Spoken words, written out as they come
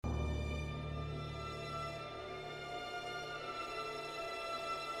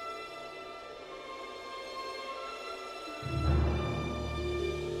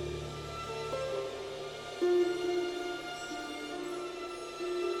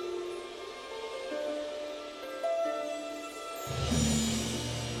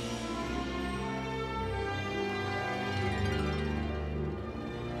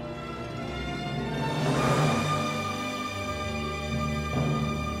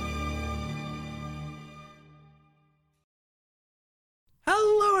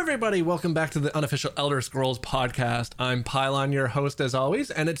everybody, welcome back to the unofficial Elder Scrolls podcast. I'm Pylon, your host as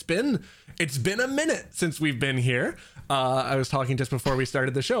always, and it's been a minute since we've been here. I was talking just before we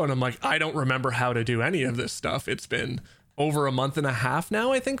started the show, and I'm like, I don't remember how to do any of this stuff. It's been over a month and a half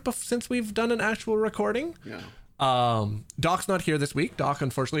now, I think, since we've done an actual recording. Yeah. Doc's not here this week. Doc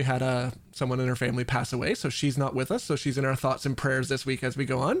unfortunately had someone in her family pass away, so she's not with us. So she's in our thoughts and prayers this week as we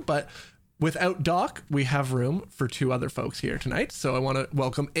go on. But without Doc, we have room for two other folks here tonight. So I want to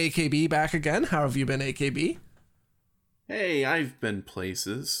welcome AKB back again. How have you been, AKB? Hey, I've been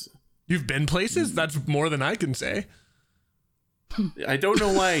places. You've been places? That's more than I can say. I don't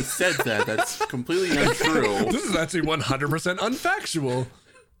know why I said that. That's completely untrue. This is actually 100% unfactual.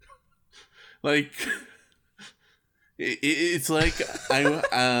 Like, it's like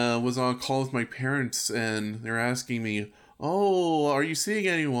I was on a call with my parents, and they're asking me, "Oh, are you seeing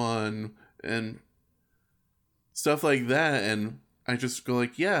anyone?" and stuff like that, and I just go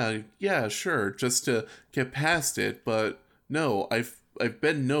like, yeah, sure, just to get past it. But no, I've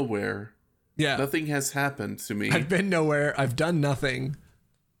been nowhere. Yeah, nothing has happened to me. I've been nowhere. I've done nothing.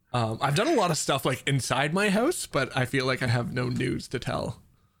 I've done a lot of stuff like inside my house, but I feel like I have no news to tell.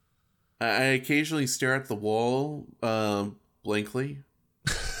 I occasionally stare at the wall blankly.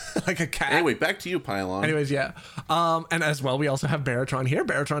 Like a cat. Anyway, back to you, Pylon. Anyways, yeah. And as well, we also have Baratron here.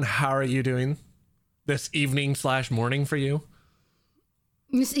 Baratron, how are you doing this evening/morning for you?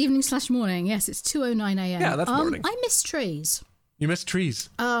 This evening/morning, yes, it's 2:09 a.m. Yeah, that's morning. I miss trees. You miss trees?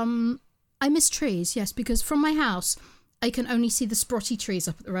 I miss trees, yes, because from my house, I can only see the sprotty trees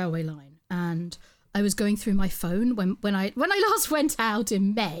up at the railway line. And I was going through my phone when I last went out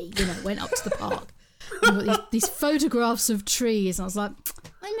in May, went up to the park. And got these photographs of trees, and I was like,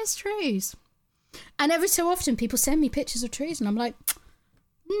 I miss trees. And every so often, people send me pictures of trees, and I'm like,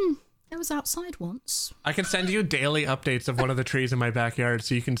 I was outside once. I can send you daily updates of one of the trees in my backyard,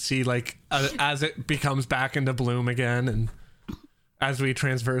 so you can see like as it becomes back into bloom again, and as we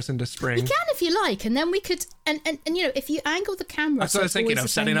transverse into spring. You can if you like, and then we could, and if you angle the camera. That's what I was thinking,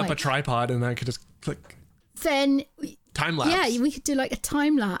 setting up a tripod, and I could just click. Then time lapse. Yeah, we could do like a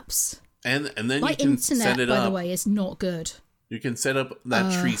time lapse. And then my you can internet, set it up. by the way, is not good. You can set up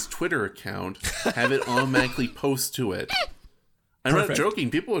that tree's Twitter account, have it automatically post to it. I'm not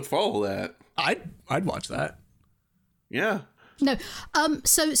joking. People would follow that. I'd watch that. Yeah. No.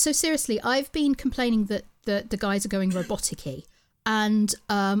 So seriously, I've been complaining that the guys are going robotic-y. And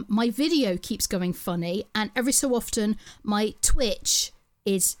my video keeps going funny, and every so often my Twitch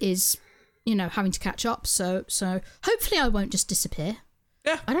is having to catch up. So hopefully I won't just disappear.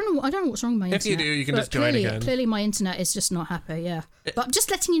 Yeah. I don't know what's wrong with my internet. If you do, you can just join again. Clearly my internet is just not happy. Yeah. But I'm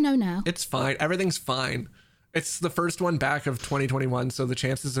just letting you know now. It's fine. Everything's fine. It's the first one back of 2021, so the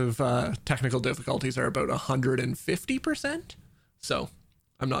chances of technical difficulties are about 150%. So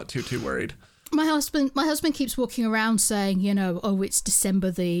I'm not too worried. My husband keeps walking around saying, it's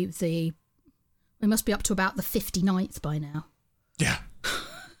December we must be up to about the 59th by now. Yeah.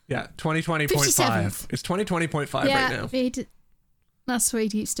 Yeah, 2020.5. It's 2020.5 right now. That's what he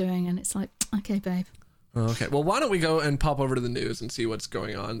keeps doing, and it's like, okay, babe. Okay, well, why don't we go and pop over to the news and see what's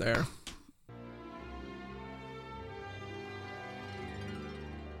going on there.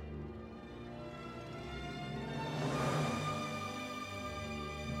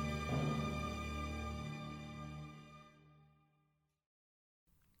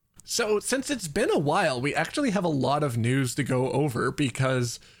 So since it's been a while, we actually have a lot of news to go over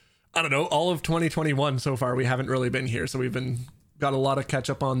because, I don't know, all of 2021 so far, we haven't really been here. So we've got a lot of catch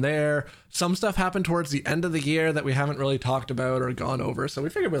up on there. Some stuff happened towards the end of the year that we haven't really talked about or gone over. So we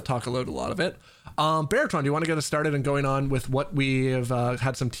figured we'll talk about a lot of it. Baratron, do you want to get us started and going on with what we have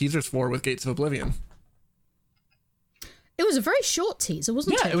had some teasers for with Gates of Oblivion? It was a very short teaser,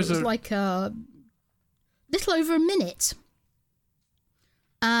 wasn't it? Yeah, it was like a little over a minute.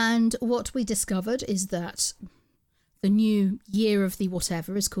 And what we discovered is that the new year of the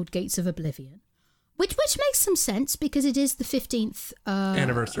whatever is called Gates of Oblivion, which makes some sense because it is the 15th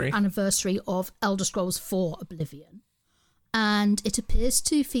anniversary of Elder Scrolls IV Oblivion. And it appears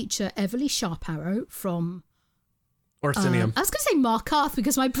to feature Everly Sharparrow from Orsinium. I was going to say Markarth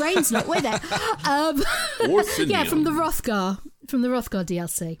because my brain's not with it. Orsinium. Yeah, from the Hrothgar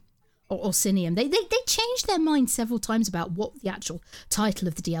DLC. Or Orsinium. They changed their mind several times about what the actual title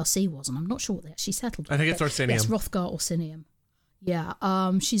of the DLC was, and I'm not sure what they actually settled on. I think it's Orsinium. Yes, Hrothgar Orsinium. Yeah,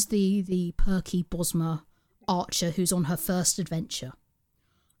 she's the perky Bosmer archer who's on her first adventure.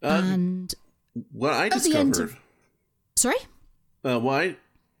 And what I discovered... Sorry? What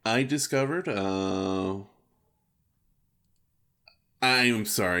I discovered... I'm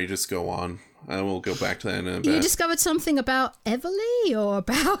sorry, just go on. I will go back to that in a bit. You discovered something about Everly or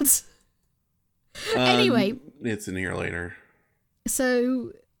about... Anyway. It's in here later.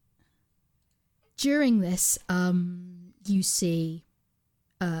 So, during this, you see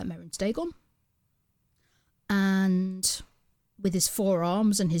Merrin's Dagon. And with his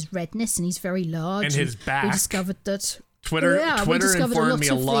forearms and his redness, and he's very large. And his back. We discovered that... Twitter informed me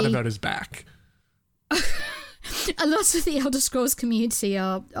a lot about his back. A lot of the Elder Scrolls community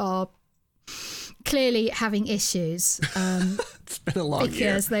are clearly having issues. It's been a long year.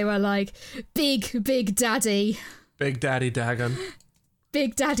 Because they were like, big daddy. Big Daddy Dagon.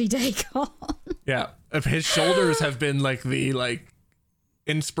 Big Daddy Dagon. Yeah. His shoulders have been like the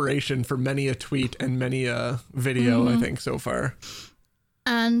inspiration for many a tweet and many a video, I think, so far.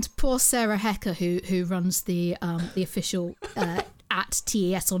 And poor Sarah Hecker, who runs the official at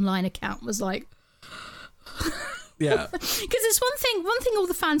TES online account, was like, yeah, because it's one thing all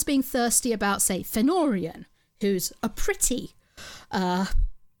the fans being thirsty about, say, Fenorian, who's a pretty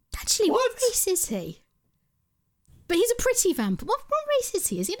actually what race is he? But he's a pretty vampire. What race is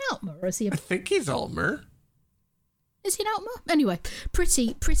he? Is he an Altmer or is he I think he's Altmer. Is he an Altmer? Anyway,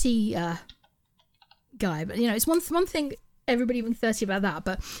 pretty guy. But it's one thing everybody being thirsty about that,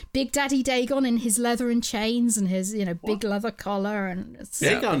 but Big Daddy Dagon in his leather and chains and his big leather collar, and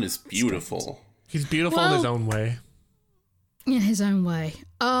Dagon is beautiful. He's beautiful in his own way. In his own way.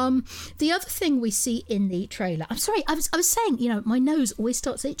 The other thing we see in the trailer, I'm sorry, I was saying, my nose always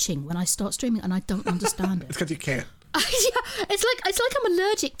starts itching when I start streaming, and I don't understand it. It's because you can't. Yeah, it's like I'm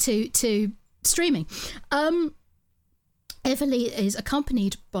allergic to streaming. Everly is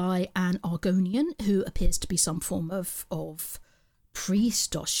accompanied by an Argonian who appears to be some form of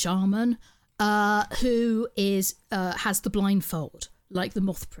priest or shaman, who has the blindfold like the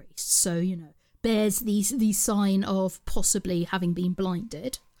moth priest. So bears the sign of possibly having been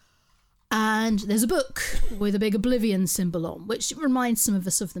blinded. And there's a book with a big Oblivion symbol on, which reminds some of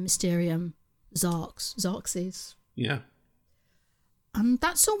us of the Mysterium Xerxes. Yeah. And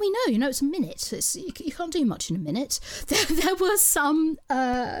that's all we know. It's a minute. You can't do much in a minute. There were some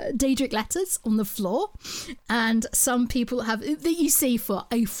Daedric letters on the floor, and some people that you see for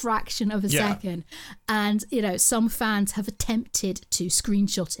a fraction of a second. And, some fans have attempted to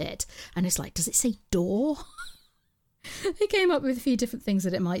screenshot it. And it's like, does it say door? They came up with a few different things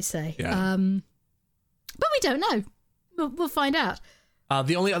that it might say. Yeah. But we don't know. We'll find out.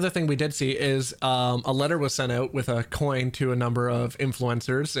 The only other thing we did see is a letter was sent out with a coin to a number of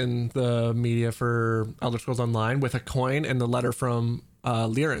influencers in the media for Elder Scrolls Online, with a coin and the letter from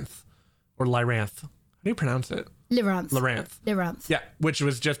Lyranth, or Lyranth. How do you pronounce it? Lyranth. Yeah, which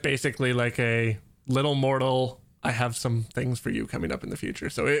was just basically like a little mortal, I have some things for you coming up in the future.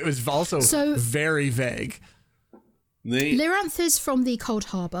 So it was also very vague. Lyranth is from the Cold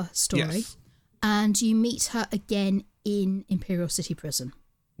Harbor story. Yes. And you meet her again in Imperial City Prison.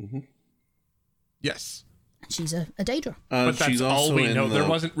 Mm-hmm. Yes. She's a Daedra. But that's she's also all we in know. There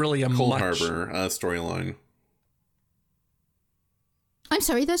wasn't really a Cold much... Harbor storyline. I'm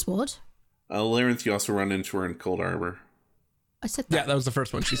sorry, there's what? Lyranth, you also run into her in Cold Harbor. I said that. Yeah, that was the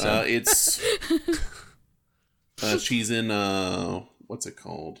first one she said. It's... she's in... what's it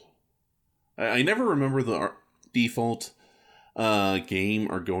called? I never remember the default game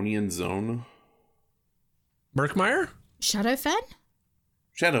Argonian Zone. Murkmire? Shadowfen?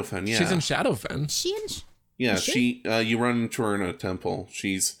 Shadowfen, yeah. She's in Shadowfen. Yeah, you run into her in a temple.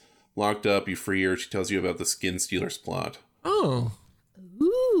 She's locked up, you free her, she tells you about the Skin Stealers plot. Oh.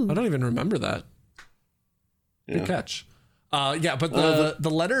 Ooh. I don't even remember that. Yeah. Good catch. But the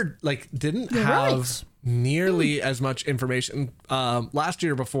letter didn't have nearly as much information. Last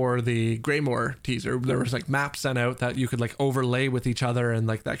year before the Greymore teaser, there was maps sent out that you could overlay with each other, and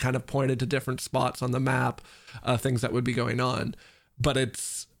that kind of pointed to different spots on the map, things that would be going on. But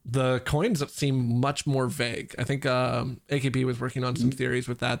it's the coins that seem much more vague. I think AKB was working on some theories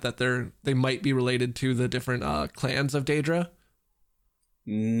with that they might be related to the different clans of Daedra.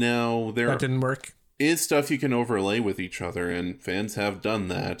 No, that didn't work. Is stuff you can overlay with each other, and fans have done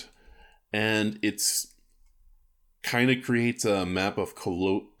that, and it's kind of creates a map of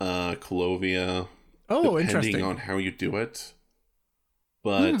Colovia. Oh, depending interesting. on how you do it.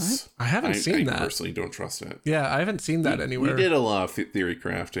 But I haven't seen that. I personally don't trust it. Yeah, I haven't seen that anywhere. We did a lot of theory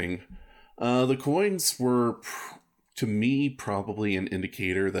crafting. The coins were, to me, probably an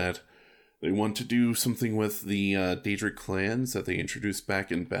indicator that they want to do something with the Daedric clans that they introduced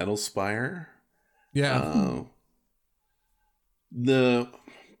back in Battlespire. Yeah.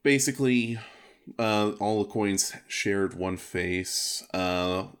 Basically all the coins shared one face,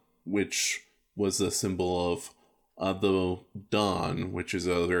 which was a symbol of the Dawn, which is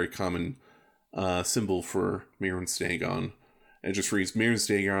a very common symbol for Mirren Stagon. It just reads Mirren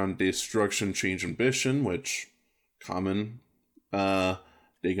Stagon, destruction, change, ambition, which common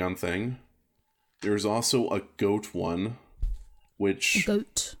Dagon thing. There's also a goat one, which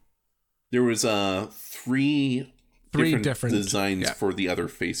Goat. there was three different designs yeah. for the other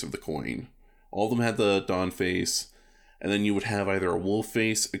face of the coin. All of them had the Dawn face, and then you would have either a wolf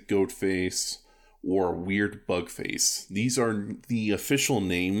face, a goat face, or a weird bug face. These are the official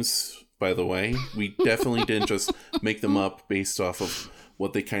names, by the way. We definitely didn't just make them up based off of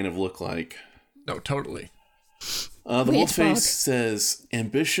what they kind of look like. No, totally. The wolf face says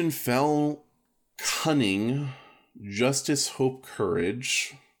ambition, fell, cunning, justice, hope,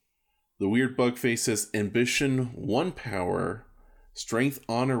 courage. The weird bug face says ambition, one power, strength,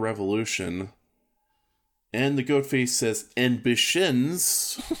 honor, revolution. And the goat face says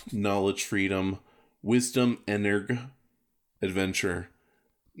ambitions, knowledge, freedom, wisdom, energ, adventure.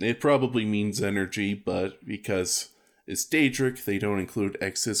 It probably means energy, but because it's Daedric, they don't include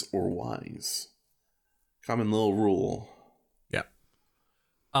X's or Y's. Common little rule. Yeah.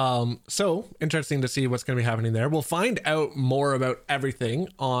 So interesting to see what's going to be happening there. We'll find out more about everything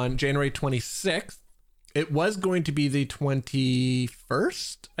on January 26th. It was going to be the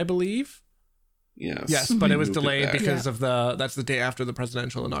 21st, I believe. Yes, but it was delayed because of that's the day after the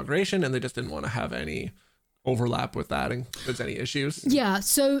presidential inauguration, and they just didn't want to have any overlap with that and if there's any issues. Yeah,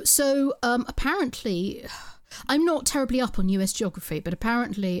 so apparently, I'm not terribly up on US geography, but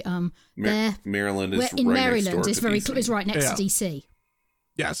apparently Maryland is in right Maryland next door is to DC. is right next to DC.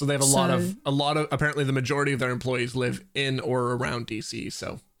 Yeah, so they have a lot of apparently the majority of their employees live in or around DC,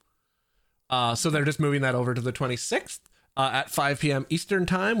 so they're just moving that over to the 26th at 5 p.m. Eastern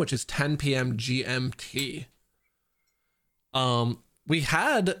time, which is 10 p.m. GMT. We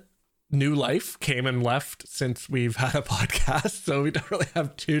had New Life came and left since we've had a podcast, so we don't really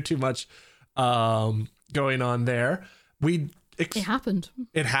have too much going on there. It happened.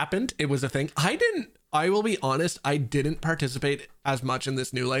 It was a thing. I will be honest, I didn't participate as much in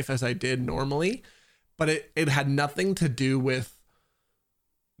this New Life as I did normally, but it had nothing to do with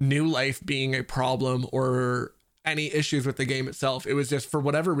New Life being a problem or any issues with the game itself. It was just, for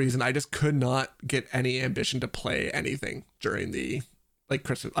whatever reason, I just could not get any ambition to play anything during the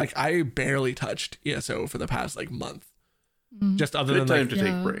Christmas. I barely touched ESO for the past month. Just other than time to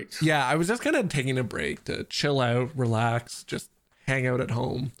take breaks. Yeah, I was just kind of taking a break to chill out, relax, just hang out at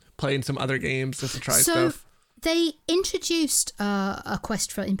home, playing some other games just to try stuff. They introduced a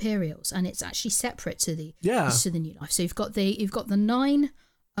quest for Imperials, and it's actually separate to the New Life. So you've got the 9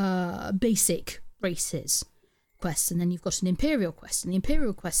 basic races quests, and then you've got an Imperial quest, and the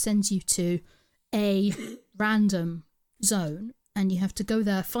Imperial quest sends you to a random zone, and you have to go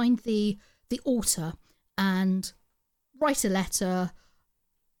there, find the altar, and write a letter,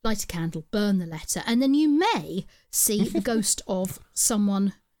 light a candle, burn the letter, and then you may see the ghost of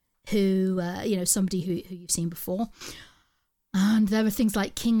someone who, somebody who you've seen before. And there were things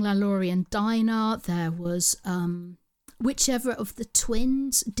like King Lalorian Dinar. There was whichever of the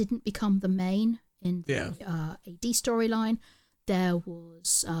twins didn't become the main in the AD storyline. There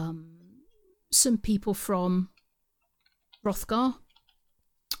was some people from Hrothgar.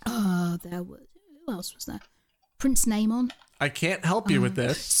 There was, who else was there? Prince Naemon. I can't help you with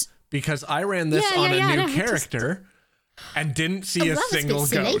this because I ran this on a new character and didn't see a single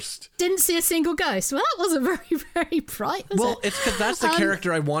ghost. Didn't see a single ghost. Well, that wasn't very, very bright, was it? Well, it's because that's the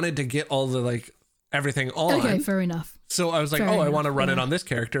character I wanted to get all the everything on. Okay, fair enough. So I was like, I want to run it on this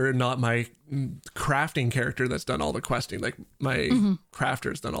character and not my crafting character that's done all the questing. Like my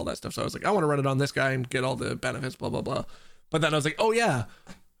crafter's done all that stuff. So I was like, I want to run it on this guy and get all the benefits, blah, blah, blah. But then I was like, oh yeah,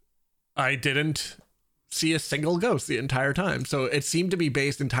 I didn't see a single ghost the entire time. So it seemed to be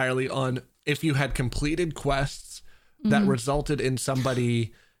based entirely on if you had completed quests that resulted in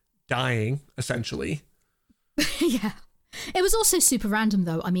somebody dying, essentially. Yeah. It was also super random,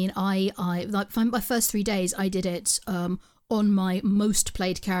 though. I mean, I my first 3 days, I did it on my most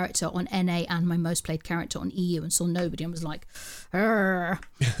played character on NA and my most played character on EU, and saw nobody, and was like, "Arr."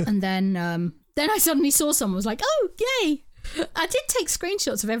 And then I suddenly saw someone, was like, "Oh, yay!" I did take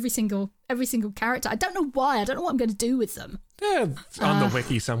screenshots of every single character. I don't know why. I don't know what I'm going to do with them. Yeah, it's on the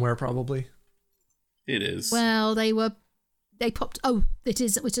wiki somewhere, probably. It is. Well, they popped. Oh, it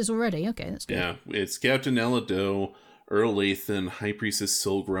is already. Okay, that's good. Yeah, it's Captain Elado, Earl Lathan, High Priestess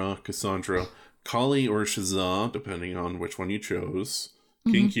Silgra, Cassandra, Kali or Shazah, depending on which one you chose,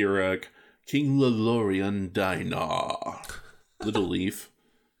 King Kirak, King Lalorian Dinar, Little Leaf,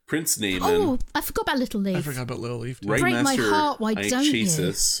 Prince Naemon. Oh, I forgot about Little Leaf. I forgot about Little Leaf, too. Right Break my Master heart, why don't you?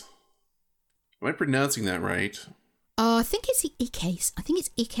 Ichasis. Am I pronouncing that right? I think it's Ikesis.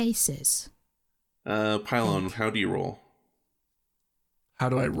 Pylon, how do you roll? How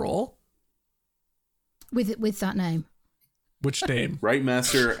do I roll? With that name. Which name? Right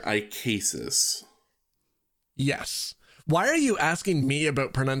Master Icasis. Yes. Why are you asking me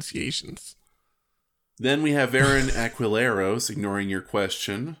about pronunciations? Then we have Aaron Aquileros, ignoring your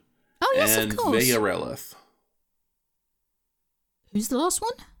question. Oh, yes, and of course. Vea Relith. Who's the last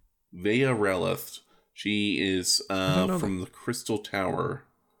one? Vea Relith. She is from the Crystal Tower.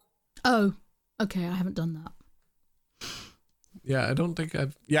 Oh, okay. I haven't done that. Yeah, I don't think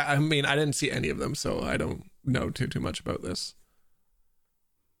I've... Yeah, I mean, I didn't see any of them, so I don't know too much about this.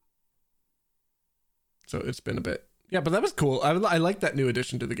 So it's been a bit... Yeah, but that was cool. I like that new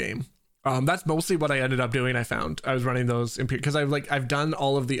addition to the game. That's mostly what I ended up doing. I found I was running those because I've done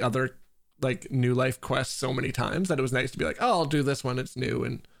all of the other like New Life quests so many times that it was nice to be like, oh, I'll do this one. It's new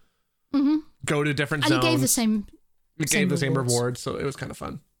and go to different zones. And it gave the same. It gave the same rewards, so it was kind of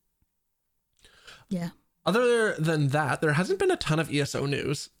fun. Yeah. Other than that, there hasn't been a ton of ESO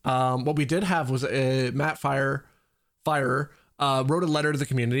news. What we did have was Matt Firer wrote a letter to the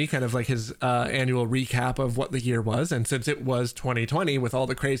community, kind of like his annual recap of what the year was. And since it was 2020 with all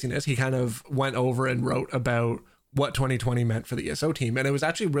the craziness, he kind of went over and wrote about what 2020 meant for the ESO team. And it was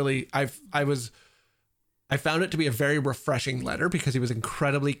actually really, I found it to be a very refreshing letter because he was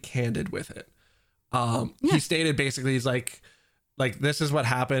incredibly candid with it. He stated basically, he's like, this is what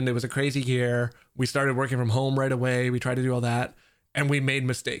happened. It was a crazy year. We started working from home right away. We tried to do all that and we made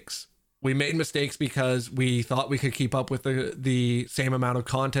mistakes. We made mistakes because we thought we could keep up with the same amount of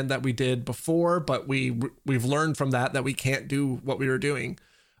content that we did before, but we've learned from that we can't do what we were doing.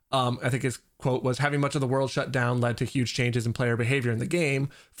 I think his quote was, having much of the world shut down led to huge changes in player behavior in the game,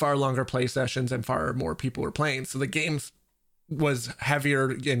 far longer play sessions, and far more people were playing. So the game was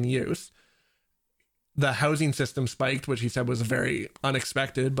heavier in use. The housing system spiked, which he said was very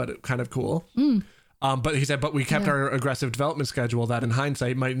unexpected, but kind of cool. But he said, but we kept our aggressive development schedule that in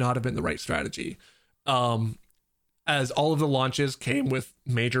hindsight might not have been the right strategy. As all of the launches came with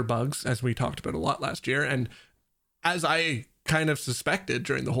major bugs, as we talked about a lot last year. And as I kind of suspected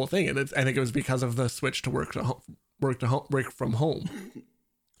during the whole thing, and I think it was because of the switch to work from home.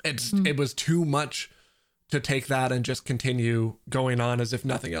 It was too much to take that and just continue going on as if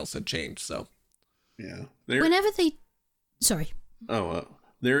nothing else had changed. So, yeah.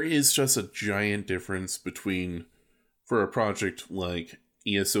 There is just a giant difference between, for a project like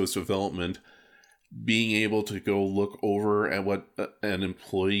ESO's development, being able to go look over at what an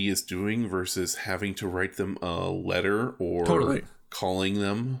employee is doing versus having to write them a letter or calling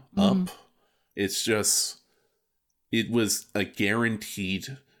them up. It's just, it was a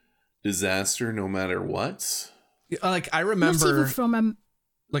guaranteed disaster no matter what. Like, I remember... Not even from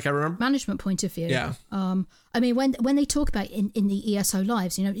I remember management point of view. Yeah. I mean, when they talk about in the ESO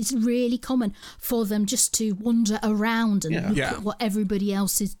lives, you know, it's really common for them just to wander around and look at what everybody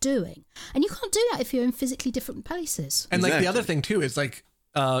else is doing. And you can't do that if you're in physically different places. And like the other thing too is like,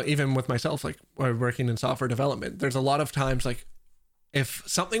 even with myself, like working in software development, there's a lot of times like if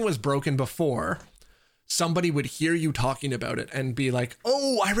something was broken before, somebody would hear you talking about it and be like,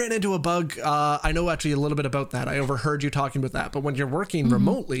 oh, I ran into a bug. I know actually a little bit about that. I overheard you talking about that. But when you're working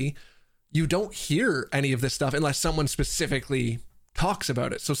remotely, you don't hear any of this stuff unless someone specifically talks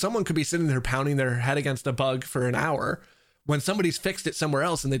about it. So someone could be sitting there pounding their head against a bug for an hour when somebody's fixed it somewhere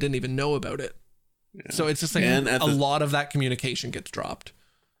else and they didn't even know about it. Yeah. So it's just like a lot of that communication gets dropped.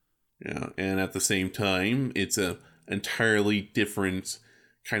 Yeah. And at the same time, it's a entirely different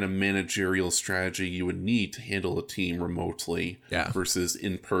kind of managerial strategy you would need to handle a team remotely versus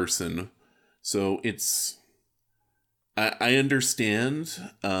in person. So it's, I understand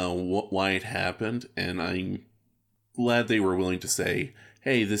why it happened, and I'm glad they were willing to say,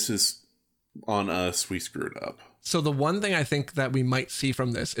 hey, this is on us, we screwed up. So the one thing I think that we might see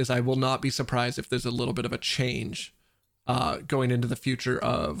from this is I will not be surprised if there's a little bit of a change going into the future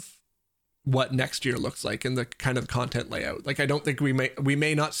of what next year looks like in the kind of content layout. Like, I don't think we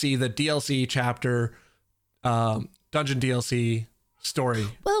may not see the DLC chapter, dungeon DLC story.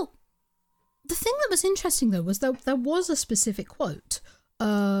 Well, the thing that was interesting though was there was a specific quote. Hang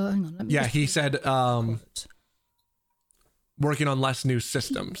on, let me. Yeah, he said, working on less new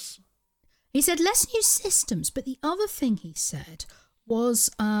systems. He said less new systems, but the other thing he said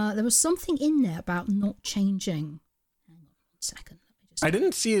was there was something in there about not changing. Hang on 1 second. I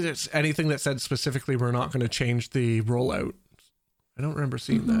didn't see anything that said specifically we're not going to change the rollout. I don't remember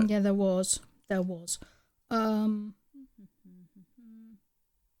seeing that. Yeah, there was. But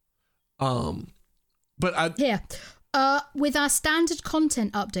with our standard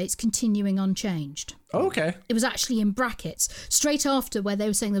content updates continuing unchanged. Oh, okay. It was actually in brackets straight after where they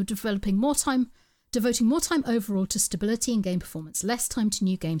were saying they were developing more time devoting more time overall to stability and game performance, less time to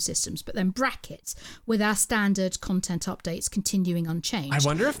new game systems, but then brackets with our standard content updates continuing unchanged. I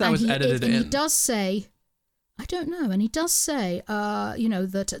wonder if that was edited in. And he does say, I don't know, and he does say,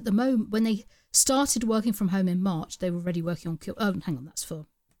 that at the moment, when they started working from home in March, they were already working on... hang on, that's for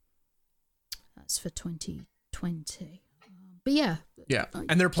 2020. But yeah. Yeah,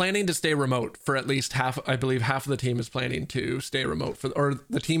 and they're planning to stay remote for at least half. I believe half of the team is planning to stay remote or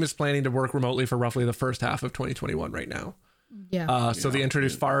the team is planning to work remotely for roughly the first half of 2021 right now. Yeah. So the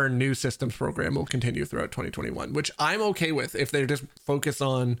Introduce Far New Systems program will continue throughout 2021, which I'm okay with if they just focus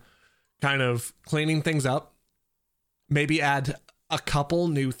on kind of cleaning things up, maybe add a couple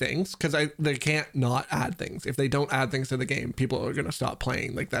new things, because they can't not add things. If they don't add things to the game, people are going to stop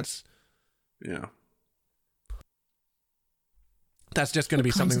playing. Like that's just going to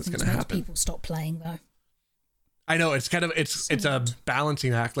be something that's going to happen. People stop playing though. I know it's kind of it's a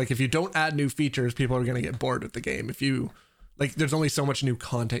balancing act. Like if you don't add new features, people are going to get bored with the game. If you like, there's only so much new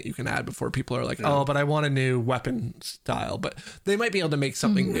content you can add before people are like, oh, but I want a new weapon style. But they might be able to make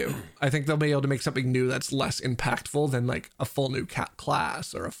something new. I think they'll be able to make something new that's less impactful than like a full new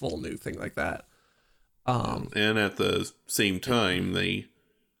class or a full new thing like that. And at the same time, they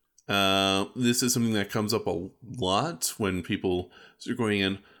this is something that comes up a lot when people are going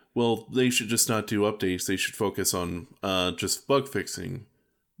in, well, they should just not do updates. They should focus on just bug fixing.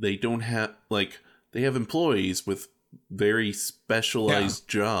 They don't have, they have employees with very specialized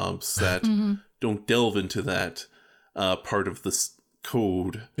jobs that don't delve into that part of this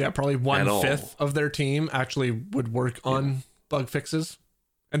code. Yeah, probably 1/5 of their team actually would work on bug fixes.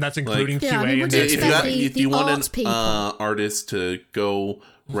 And that's including QA. And if you want an artist to go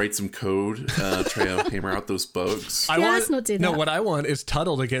write some code, try to hammer out those bugs. Let's not do that. No, what I want is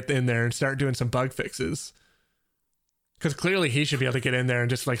Tuttle to get in there and start doing some bug fixes. Because clearly he should be able to get in there and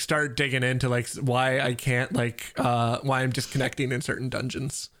just like start digging into like why I can't why I'm disconnecting in certain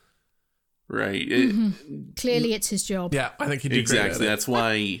dungeons. Right. Clearly it's his job. Yeah, I think he did exactly. Great at That's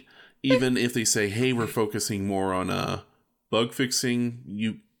why even if they say, hey, we're focusing more on bug fixing,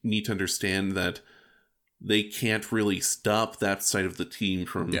 you need to understand that they can't really stop that side of the team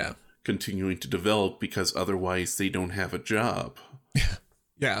from continuing to develop, because otherwise they don't have a job.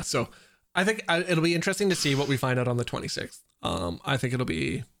 Yeah, so I think it'll be interesting to see what we find out on the 26th. I think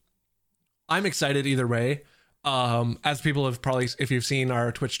I'm excited either way. As people have probably, if you've seen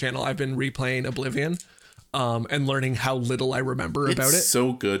our Twitch channel, I've been replaying Oblivion and learning how little I remember about it. It's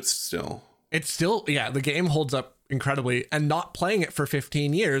so good still. It's still, the game holds up incredibly, and not playing it for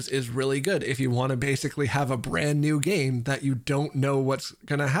 15 years is really good if you want to basically have a brand new game that you don't know what's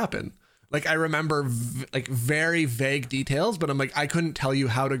gonna happen. Like I remember very vague details, but I'm like, I couldn't tell you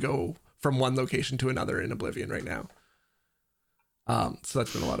how to go from one location to another in Oblivion right now. So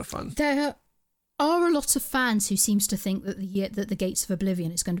that's been a lot of fun. There are a lot of fans who seems to think that the Gates of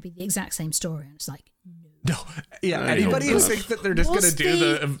Oblivion is going to be the exact same story, and it's like, no. Yeah, anybody who thinks that they're just going to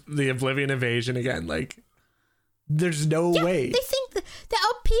do the Oblivion invasion again, like, there's no way. They think that there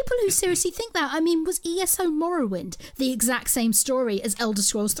are people who seriously think that. I mean, was ESO Morrowind the exact same story as Elder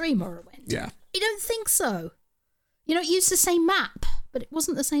Scrolls 3 Morrowind? Yeah. I don't think so. It used the same map, but it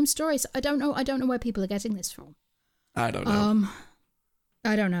wasn't the same story. So I don't know where people are getting this from. I don't know.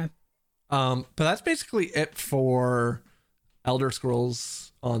 I don't know. But that's basically it for Elder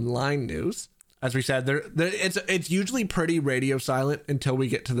Scrolls Online news. As we said, it's usually pretty radio silent until we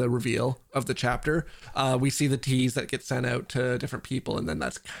get to the reveal of the chapter. We see the tease that gets sent out to different people, and then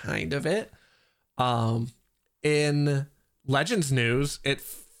that's kind of it. In Legends news, it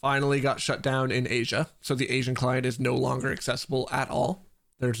finally got shut down in Asia, so the Asian client is no longer accessible at all.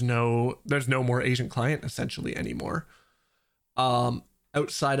 There's no more Asian client essentially anymore.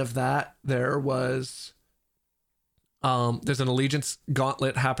 Outside of that, there's an Allegiance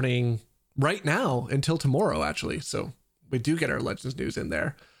Gauntlet happening right now until tomorrow, actually. So we do get our Legends news in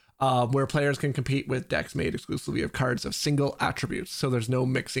there, where players can compete with decks made exclusively of cards of single attributes. So there's no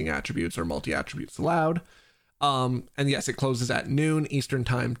mixing attributes or multi-attributes allowed. And yes, it closes at noon Eastern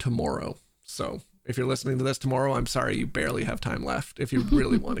time tomorrow. So if you're listening to this tomorrow, I'm sorry, you barely have time left if you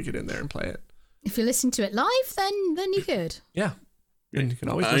really want to get in there and play it. If you're listening to it live, then you're good. Yeah. And you can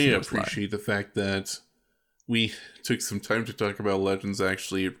always listen to us live. I appreciate the fact that we took some time to talk about Legends.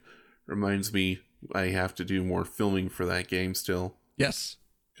 Actually, reminds me I have to do more filming for that game still. Yes.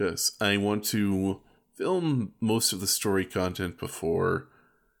 Because I want to film most of the story content before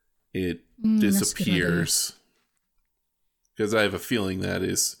it disappears. Because I have a feeling that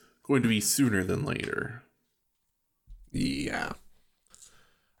is going to be sooner than later. Yeah.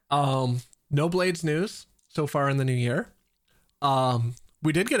 No Blades news so far in the new year.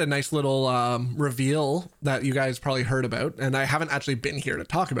 We did get a nice little reveal that you guys probably heard about, and I haven't actually been here to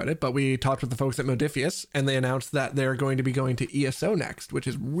talk about it, but we talked with the folks at Modifius, and they announced that they're going to be going to ESO next, which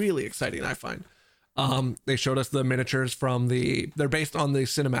is really exciting, I find. They showed us the miniatures they're based on the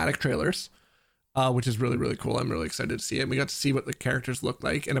cinematic trailers, which is really, really cool. I'm really excited to see it. We got to see what the characters look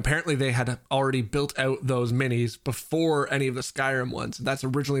like, and apparently they had already built out those minis before any of the Skyrim ones. That's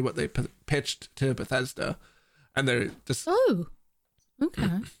originally what they pitched to Bethesda, and they're just... Oh, okay.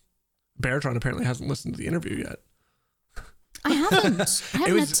 Baratron apparently hasn't listened to the interview yet. I haven't had time.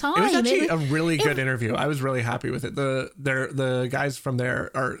 It was actually a really good interview. I was really happy with it. The guys from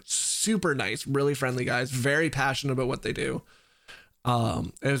there are super nice, really friendly guys, very passionate about what they do.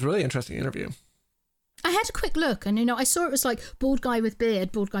 It was a really interesting interview. I had a quick look, and I saw it was like bald guy with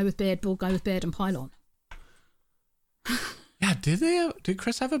beard, bald guy with beard, bald guy with beard, and pylon. Yeah, did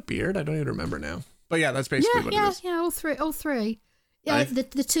Chris have a beard? I don't even remember now. But yeah, that's basically what it is. Yeah, all three. Yeah,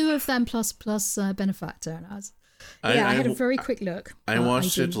 the two of them plus Benefactor, and I had a very quick look. I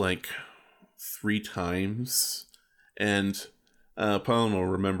watched it like 3 times, and Paul will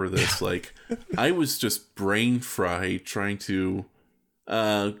remember this. Like, I was just brain fried trying to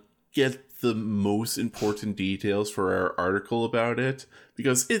get the most important details for our article about it,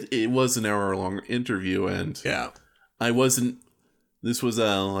 because it was an hour-long interview, and this was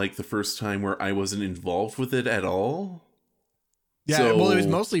like the first time where I wasn't involved with it at all. Yeah, well, it was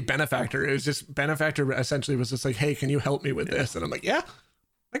mostly Benefactor. It was just Benefactor essentially was just like, hey, can you help me with this? And I'm like, yeah,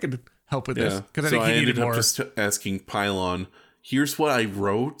 I could help with this. Because I think he needed more. Just asking Pylon, here's what I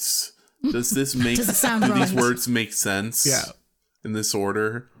wrote. Does this make Does it sound do right? these words make sense? Yeah. In this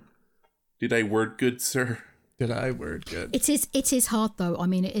order? Did I word good, sir? Did I word good? It is hard though. I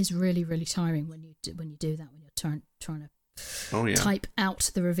mean, it is really, really tiring when you do that, when you're trying to type out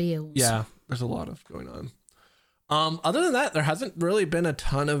the reveals. Yeah, there's a lot of going on. Other than that, there hasn't really been a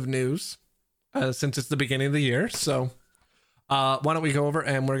ton of news since it's the beginning of the year. So why don't we go over,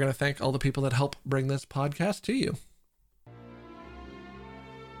 and we're going to thank all the people that help bring this podcast to you.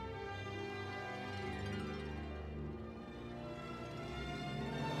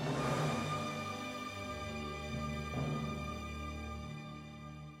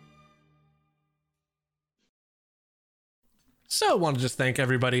 So I want to just thank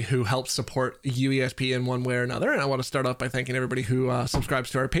everybody who helps support UESP in one way or another. And I want to start off by thanking everybody who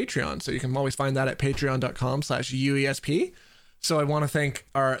subscribes to our Patreon. So you can always find that at patreon.com/UESP. So I want to thank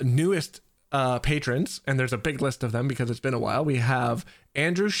our newest patrons, and there's a big list of them because it's been a while. We have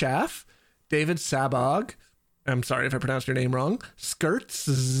Andrew Schaff, David Sabog, I'm sorry if I pronounced your name wrong,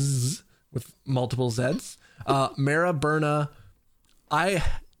 Skirts with multiple Zs, Mara Berna, I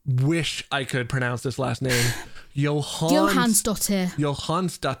wish I could pronounce this last name,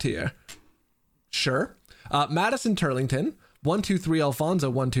 Johansdottir. Sure. Madison Turlington, 123 Alfonso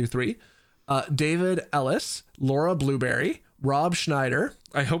 123, David Ellis, Laura Blueberry, Rob Schneider.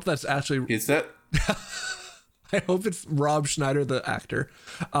 I hope that's actually... Is that... I hope it's Rob Schneider, the actor.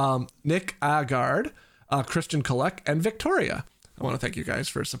 Nick Agard, Christian Kolek, and Victoria. I want to thank you guys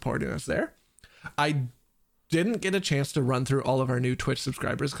for supporting us there. I didn't get a chance to run through all of our new Twitch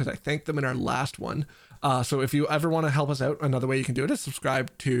subscribers because I thanked them in our last one. So if you ever want to help us out, another way you can do it is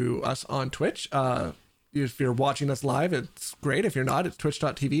subscribe to us on Twitch. If you're watching us live, it's great. If you're not, it's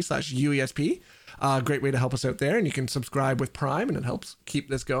twitch.tv/UESP. Great way to help us out there. And you can subscribe with Prime, and it helps keep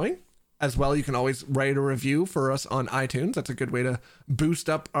this going. As well, you can always write a review for us on iTunes. That's a good way to boost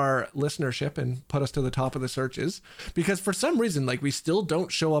up our listenership and put us to the top of the searches. Because for some reason, like, we still don't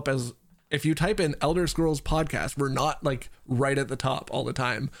show up as... If you type in Elder Scrolls podcast, we're not like right at the top all the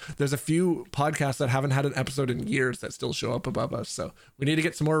time. There's a few podcasts that haven't had an episode in years that still show up above us. So we need to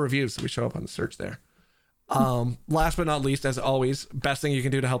get some more reviews so we show up on the search there. Last but not least, as always, best thing you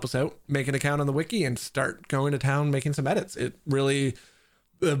can do to help us out, make an account on the wiki and start going to town making some edits. It really,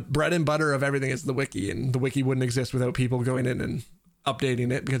 the bread and butter of everything is the wiki, and the wiki wouldn't exist without people going in and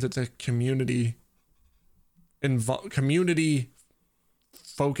updating it because it's a community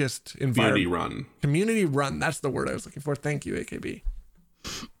focused environment. Community run. That's the word I was looking for. Thank you, AKB.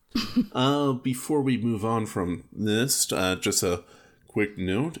 Before we move on from this, just a quick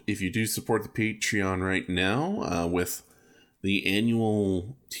note. If you do support the Patreon right now, with the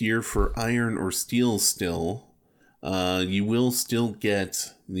annual tier for Iron or Steel still, you will still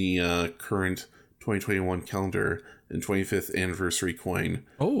get the current 2021 calendar and 25th anniversary coin.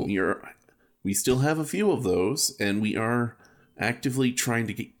 Oh. We still have a few of those, and we are actively trying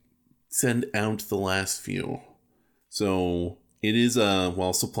to send out the last few. So it is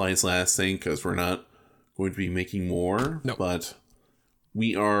while supplies last thing, because we're not going to be making more. Nope. But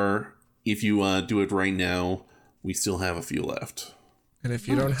we are, if you do it right now, we still have a few left. And if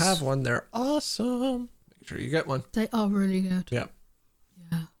you don't Nice. have one, they're awesome. Make sure you get one. They are really good. Yeah.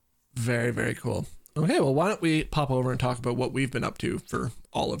 Yeah. Very, very cool. Okay, well, why don't we pop over and talk about what we've been up to for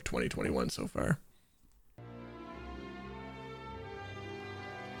all of 2021 so far?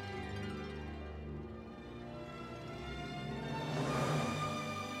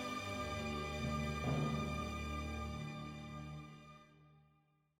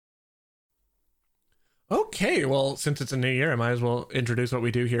 Okay, well, since it's a new year, I might as well introduce what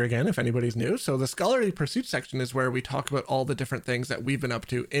we do here again if anybody's new. So the Scholarly Pursuit section is where we talk about all the different things that we've been up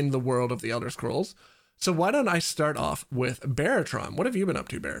to in the world of the Elder Scrolls. So why don't I start off with Baratron? What have you been up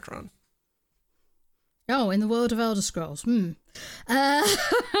to, Baratron? Oh, in the world of Elder Scrolls. Or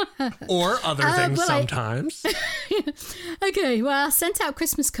other things well, sometimes. Okay, well, I sent out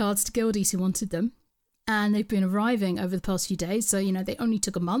Christmas cards to guildies who wanted them. And they've been arriving over the past few days. So, they only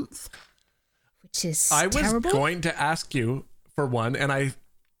took a month, which is terrible. I was going to ask you for one, and I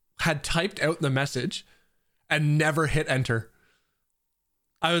had typed out the message and never hit enter.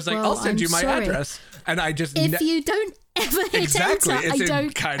 I was like, Well, I'll send I'm you my sorry. address. And I just... If you don't ever hit Exactly. enter, It's I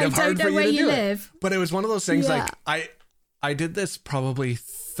don't, kind I of don't hard know for you where to you do live. it. But it was one of those things Yeah. like I did this probably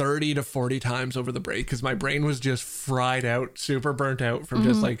 30 to 40 times over the break because my brain was just fried out, super burnt out from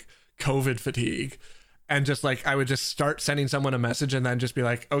just like COVID fatigue. And just like I would just start sending someone a message and then just be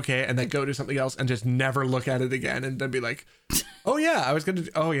like, okay, and then go do something else and just never look at it again. And then be like, oh yeah, I was going to,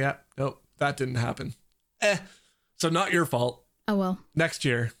 oh yeah, nope, that didn't happen. So not your fault. Oh, well. Next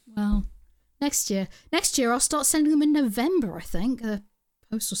year. Well, next year I'll start sending them in November, I think. The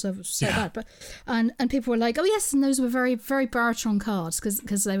postal service was so bad, but and people were like, "Oh yes," and those were very, very Baratron cards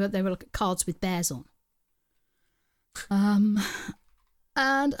because they were like cards with bears on.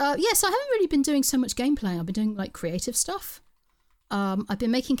 And yes, I haven't really been doing so much gameplay. I've been doing like creative stuff. I've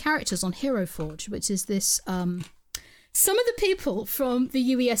been making characters on Hero Forge, which is this. Some of the people from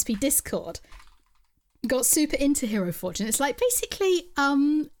the UESP Discord got super into Hero Forge, and it's like basically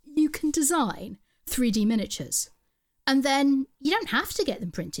you can design 3D miniatures, and then you don't have to get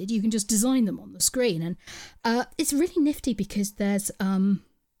them printed. You can just design them on the screen, and it's really nifty because there's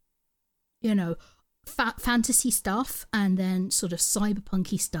fantasy stuff, and then sort of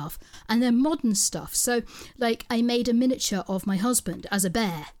cyberpunky stuff, and then modern stuff. So like I made a miniature of my husband as a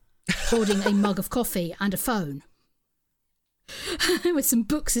bear holding a mug of coffee and a phone with some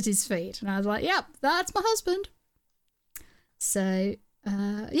books at his feet, and I was like, yep, that's my husband. So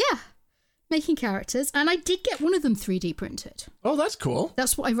making characters, and I did get one of them 3D printed. Oh, that's cool.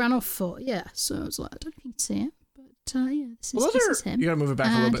 That's what I ran off for. Yeah, so I was like, I don't know if you can see it, but yeah, this is him. You gotta move it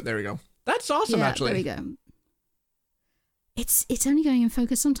back a little bit. There we go. That's awesome, actually. There we go. It's only going in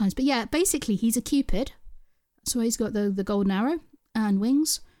focus sometimes, but yeah, basically he's a Cupid. That's why he's got the golden arrow and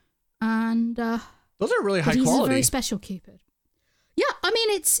wings, and those are really high he's quality. a very special Cupid. Yeah, I mean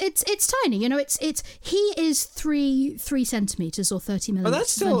it's tiny. He is 3 centimeters or 30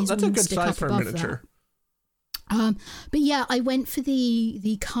 millimeters. Oh, that's a good size for a miniature. But yeah, I went for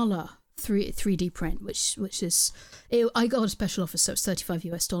the color 3D print, which is I got a special offer, so it's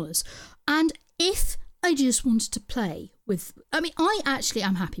 $35 US. And if I just wanted to play with, I actually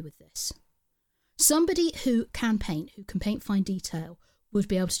am happy with this. Somebody who can paint fine detail, would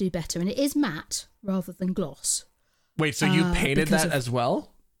be able to do better, and it is matte rather than gloss. Wait, so you painted that as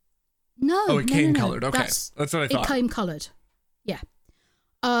well? No. Oh, it came no. colored. Okay, that's what I thought. It came colored. Yeah.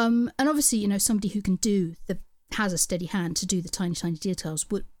 And obviously, somebody who can has a steady hand to do the tiny details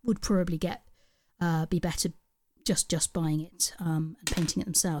would probably be better just buying it and painting it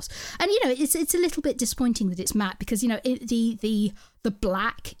themselves. And it's a little bit disappointing that it's matte because the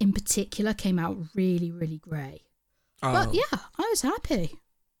black in particular came out really, really grey. But yeah, I was happy.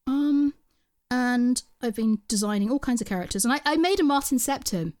 And I've been designing all kinds of characters, and I made a Martin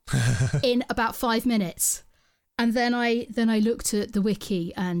Septim in about 5 minutes, and then I looked at the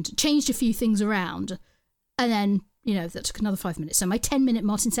wiki and changed a few things around, and then that took another 5 minutes. So my 10-minute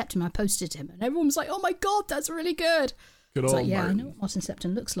Martin Septim, I posted him, and everyone was like, "Oh my god, that's really good." Good old yeah, Martin. I know what Martin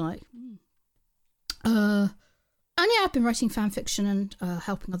Septim looks like. And yeah, I've been writing fan fiction and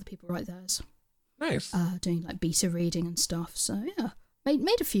helping other people write theirs. Nice. Doing like beta reading and stuff. So yeah,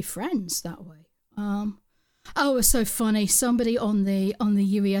 made a few friends that way. Oh, it was so funny. Somebody on the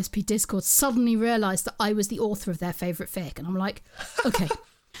UESP Discord suddenly realised that I was the author of their favourite fic, and I'm like, okay,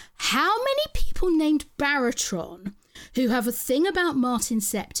 how many people named Baratron who have a thing about Martin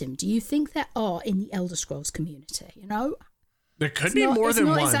Septim do you think there are in the Elder Scrolls community? There could be more than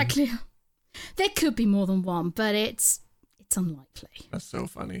one. Exactly. There could be more than one, but it's unlikely. That's so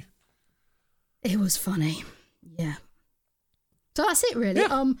funny. It was funny, yeah. So that's it, really.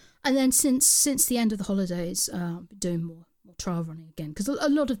 Yeah. And then since the end of the holidays, I've been doing more trial running again, because a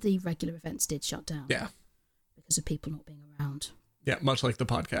lot of the regular events did shut down. Yeah. Because of people not being around. Yeah, much like the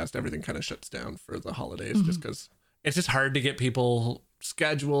podcast, everything kind of shuts down for the holidays just because it's just hard to get people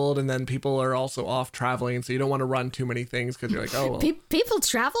scheduled, and then people are also off traveling, so you don't want to run too many things because you're like, oh, well. People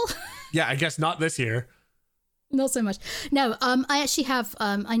travel? Yeah, I guess not this year. Not so much. No, I actually have,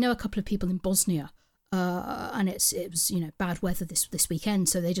 I know a couple of people in Bosnia, and it was, bad weather this weekend,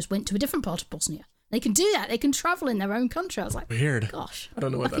 so they just went to a different part of Bosnia. They can do that. They can travel in their own country. I was like, weird. Gosh. I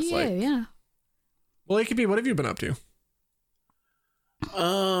don't know what lucky that's like. you, yeah. Well, AKB, what have you been up to?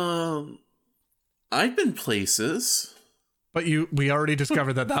 I've been places. But we already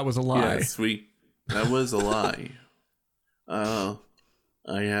discovered that was a lie. Yes, that was a lie. I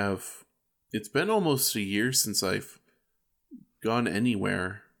have. It's been almost a year since I've gone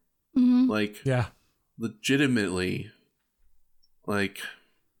anywhere. Mm-hmm. Like, yeah, legitimately. Like,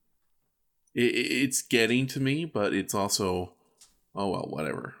 it's getting to me, but it's also, oh well,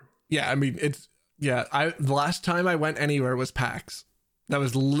 whatever. Yeah, I mean, the last time I went anywhere was PAX. That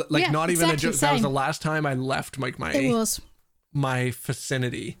was not even a joke. That was the last time I left my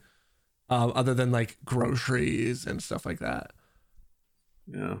vicinity, other than like groceries and stuff like that.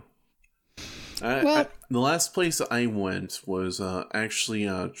 Yeah. The last place I went was actually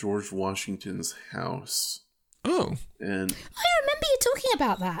George Washington's house. Oh. And I remember you talking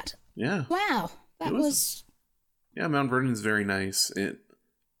about that. Yeah. Wow. That was... Yeah, Mount Vernon's very nice. It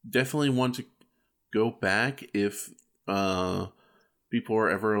definitely want to go back if people are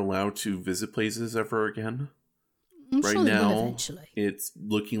ever allowed to visit places ever again. I'm right sure they will now, eventually. It's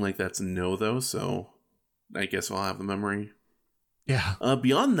looking like that's a no, though, so I guess I'll have the memory. Yeah.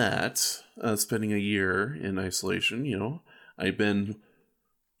 Beyond that, spending a year in isolation, I've been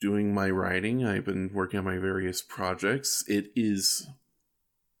doing my writing. I've been working on my various projects. It's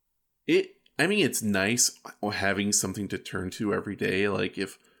nice having something to turn to every day. Like,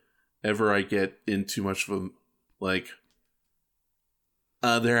 if ever I get in too much of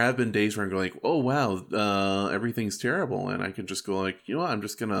there have been days where I go like, oh wow, everything's terrible, and I can just go like, you know what, I'm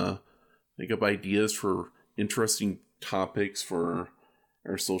just gonna think up ideas for interesting topics for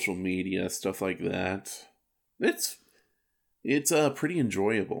our social media, stuff like that. It's pretty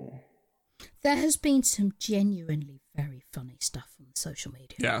enjoyable. There has been some genuinely very funny stuff on social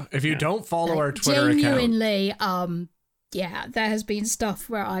media. Yeah, if you don't follow our Twitter genuinely, account, there has been stuff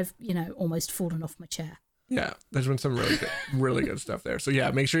where I've almost fallen off my chair. Yeah, there's been some really good stuff there. So yeah,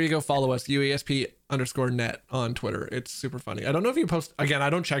 make sure you go follow us, UESP_net on Twitter. It's super funny. I don't know if you post, again, I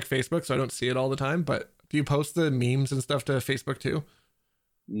don't check Facebook, so I don't see it all the time, but do you post the memes and stuff to Facebook too?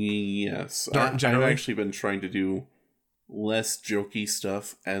 Yes. I've actually been trying to do less jokey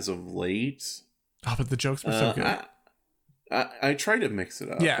stuff as of late. Oh, but the jokes were so good. I try to mix it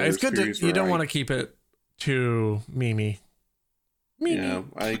up. Yeah, it's good you don't want to keep it too memey. Yeah,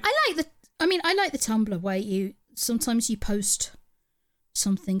 I like the Tumblr where you sometimes post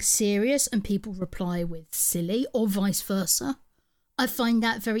something serious and people reply with silly, or vice versa. I find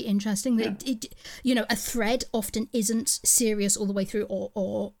that very interesting. That a thread often isn't serious all the way through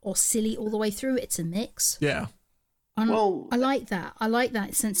or silly all the way through. It's a mix. Yeah. And I like that. I like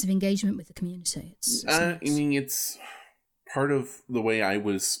that sense of engagement with the community. It's part of the way I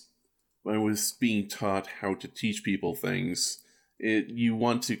was being taught how to teach people things. You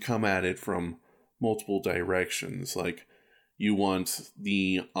want to come at it from multiple directions. Like, you want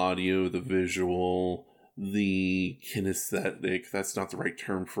the audio, the visual, the kinesthetic. That's not the right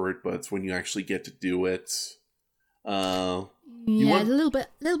term for it, but it's when you actually get to do it. A little bit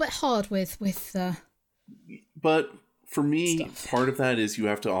hard with. But for me, stuff. Part of that is you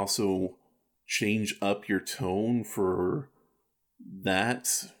have to also change up your tone for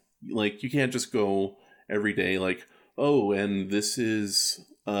that. Like, you can't just go every day like, oh, and this is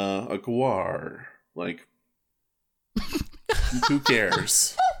a guar. Like, who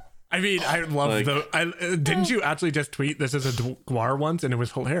cares? I mean, I love didn't you actually just tweet this is a guar once, and it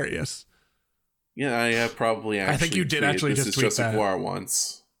was hilarious? Yeah, I have probably actually. I think you did actually this just is tweet just that. a guar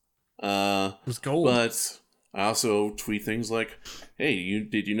once. It was gold. But I also tweet things like, "Hey,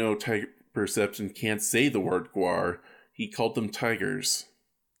 did you know Tiger Perception can't say the word guar? He called them tigers."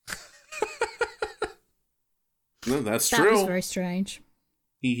 No, that's true. That was very strange.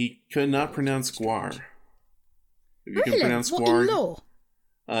 He could not pronounce guar. If you Really? can pronounce What, guar, in law?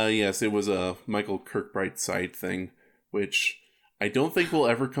 Yes, it was a Michael Kirkbride side thing, which I don't think will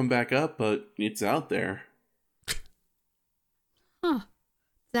ever come back up, but it's out there. Huh.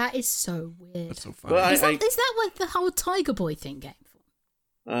 That is so weird. That's so funny. But Is that what the whole Tiger Boy thing came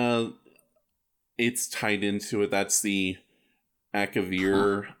from? It's tied into it. That's the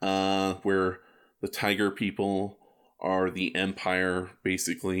Akavir, where the tiger people are the Empire,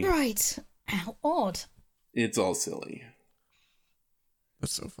 basically. Right. How odd. It's all silly.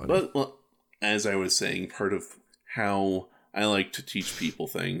 That's so funny. But well, as I was saying, part of how I like to teach people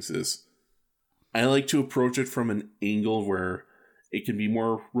things is I like to approach it from an angle where it can be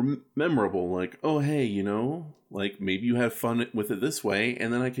more memorable. Like, oh, hey, you know, like maybe you have fun with it this way,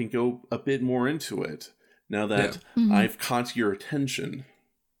 and then I can go a bit more into it now that I've caught your attention.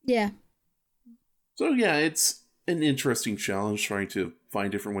 Yeah. So yeah, it's an interesting challenge trying to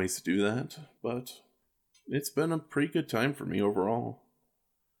find different ways to do that, but it's been a pretty good time for me overall.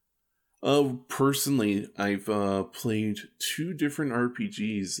 Personally, I've played 2 different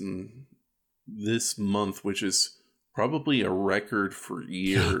RPGs in this month, which is probably a record for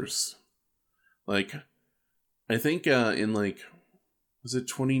years. Like, I think in was it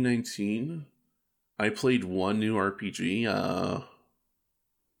 2019? I played 1 new RPG.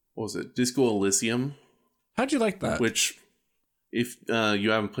 What was it? Disco Elysium. How'd you like that? Which, if you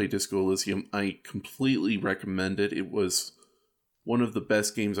haven't played Disco Elysium, I completely recommend it. It was one of the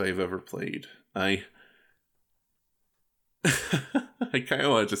best games I've ever played. I kind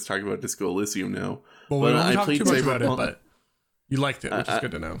of want to just talk about Disco Elysium now. Well, we don't talk too much about it, but you liked it, which is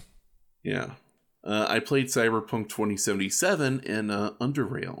good to know. Yeah. I played Cyberpunk 2077 and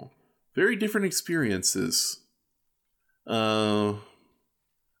Underrail. Very different experiences. I'm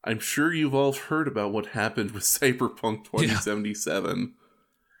sure you've all heard about what happened with Cyberpunk 2077.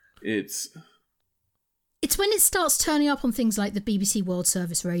 Yeah. It's when it starts turning up on things like the BBC World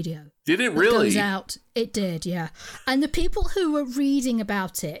Service Radio. Did it really? It goes out. It did, yeah. And the people who were reading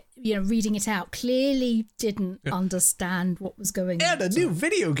about it, reading it out, clearly didn't understand what was going on. And a new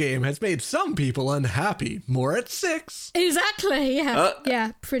video game has made some people unhappy. More at 6. Exactly, yeah.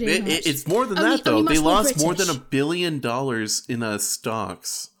 Yeah, pretty much. It's more than that, though. They lost more than $1 billion in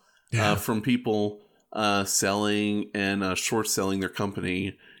stocks from people selling and short selling their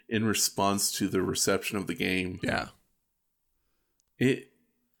company in response to the reception of the game. Yeah. It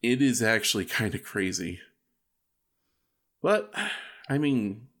is actually kind of crazy. But, I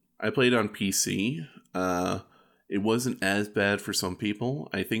mean, I played on PC. It wasn't as bad for some people.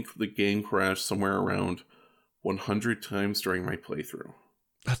 I think the game crashed somewhere around 100 times during my playthrough.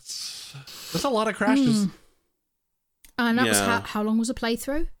 That's a lot of crashes. And that was how long was a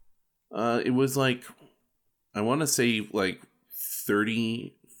playthrough? It was I want to say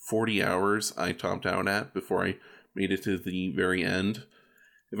 30, 40 hours I topped out at before I made it to the very end.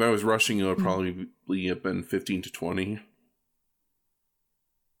 If I was rushing, it would probably have been 15 to 20.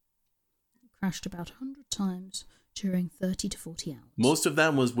 Crashed about 100 times during 30 to 40 hours. Most of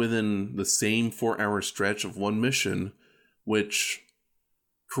that was within the same 4-hour stretch of one mission, which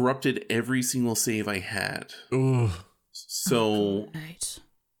corrupted every single save I had. Ooh. So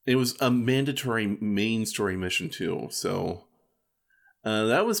it was a mandatory main story mission too, so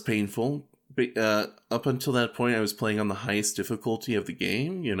that was painful. But up until that point, I was playing on the highest difficulty of the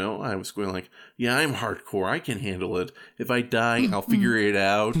game. I was going I'm hardcore. I can handle it. If I die, I'll figure it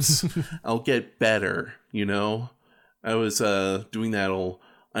out. I'll get better. I was doing that whole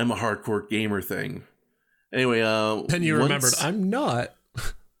I'm a hardcore gamer thing. Anyway, then you remembered I'm not.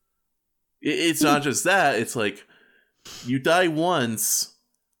 It's not just that. It's you die once,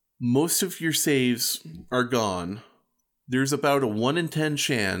 most of your saves are gone. There's about a 1 in 10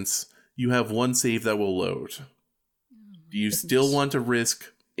 chance you have one save that will load. Do you still want to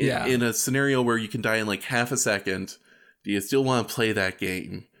risk in a scenario where you can die in half a second? Do you still want to play that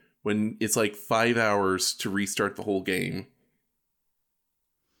game when it's 5 hours to restart the whole game?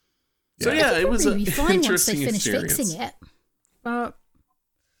 So it was an interesting experience. Fixing it. But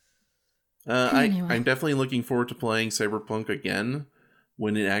anyway. I'm definitely looking forward to playing Cyberpunk again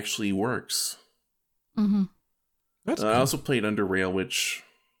when it actually works. Mm-hmm. I also played Underrail, which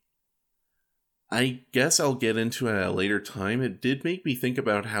I guess I'll get into at a later time. It did make me think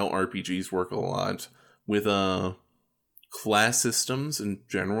about how RPGs work a lot with class systems in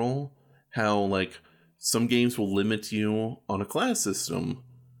general. How some games will limit you on a class system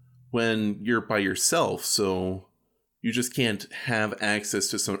when you're by yourself, so you just can't have access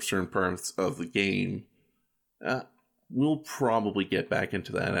to some certain parts of the game. We'll probably get back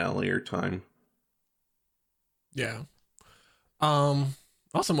into that at a later time. Yeah. Awesome.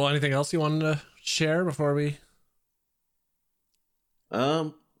 Well, anything else you wanted to share before we?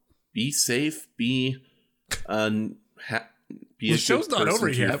 Be safe. Be the show's not over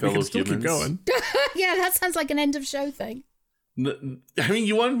yet. We can still keep going. Yeah, that sounds like an end of show thing. I mean,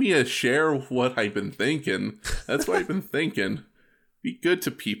 you wanted me to share what I've been thinking. That's what I've been thinking. Be good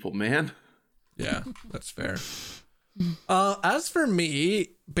to people, man. Yeah, that's fair. As for me,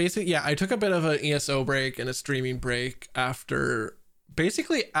 basically, yeah, I took a bit of an ESO break and a streaming break after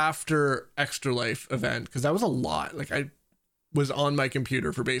Extra Life event, because that was a lot. Like, I was on my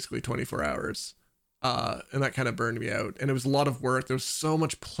computer for basically 24 hours. And that kind of burned me out. And it was a lot of work. There was so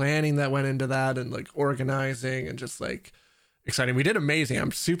much planning that went into that, and like organizing and just like exciting. We did amazing.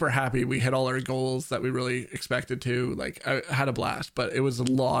 I'm super happy we hit all our goals that we really expected to. Like, I had a blast, but it was a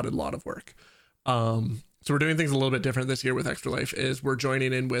lot of work. So we're doing things a little bit different this year with Extra Life. Is we're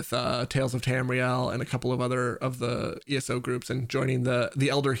joining in with Tales of Tamriel and a couple of other of the ESO groups, and joining the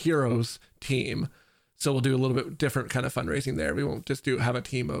Elder Heroes team. So we'll do a little bit different kind of fundraising there. We won't just have a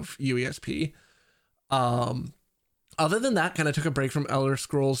team of UESP. Other than that, kind of took a break from Elder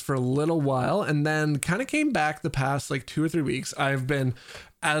Scrolls for a little while, and then kind of came back the past like 2 or 3 weeks. I've been,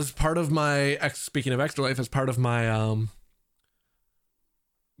 as part of my, speaking of Extra Life, as part of my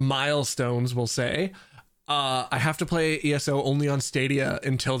milestones, we'll say, I have to play ESO only on Stadia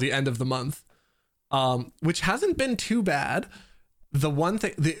until the end of the month, which hasn't been too bad. The one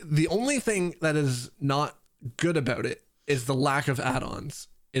thing, the only thing that is not good about it is the lack of add-ons.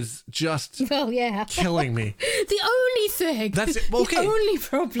 Is just killing me. The only thing. That's it. Well, okay. The only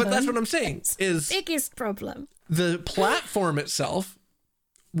problem. But that's what I'm saying. Is biggest problem. The platform itself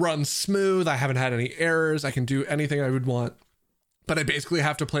runs smooth. I haven't had any errors. I can do anything I would want. But I basically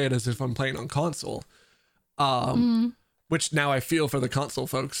have to play it as if I'm playing on console. Which now I feel for the console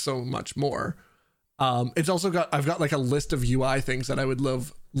folks so much more. It's also I've got like a list of UI things that I would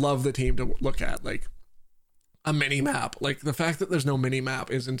love the team to look at, like a mini map. Like, the fact that there's no mini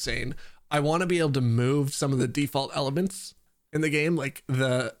map is insane. I want to be able to move some of the default elements in the game. Like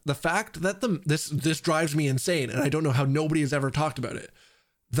the fact that this drives me insane, and I don't know how nobody has ever talked about it.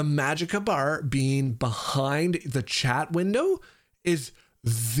 The Magicka bar being behind the chat window is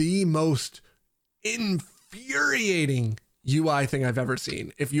the most infuriating UI thing I've ever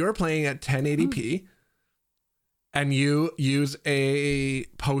seen. If you're playing at 1080p and you use a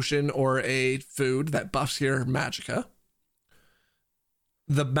potion or a food that buffs your Magicka,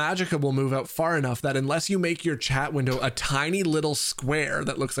 the Magicka will move out far enough that unless you make your chat window a tiny little square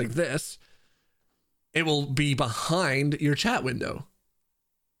that looks like this, it will be behind your chat window.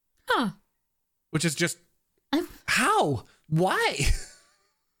 Huh. Which is just... How? Why?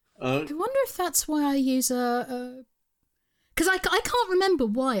 I wonder if that's why I use a... Because I can't remember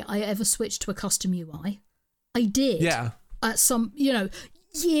why I ever switched to a custom UI. I did. Yeah. At some,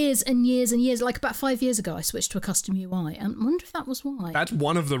 years and years and years, like about 5 years ago, I switched to a custom UI, and I wonder if that was why. That's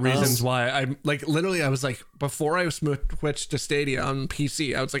one of the reasons why I literally I was like, before I switched to Stadia on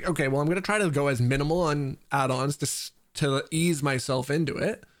PC, I was like, okay, well, I'm going to try to go as minimal on add-ons to ease myself into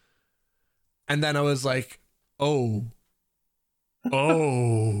it. And then I was like, oh,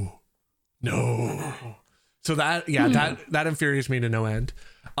 no. So that infuriates me to no end.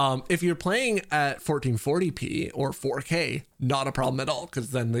 If you're playing at 1440p or 4K, not a problem at all,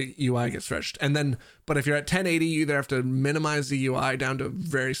 because then the UI gets stretched. But if you're at 1080, you either have to minimize the UI down to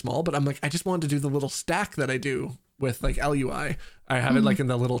very small. But I'm like, I just wanted to do the little stack that I do with like LUI. I have it like in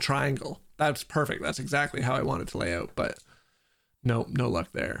the little triangle. That's perfect. That's exactly how I want it to lay out. But no luck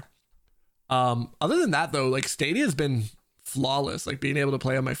there. Other than that, though, like Stadia's been flawless. Like, being able to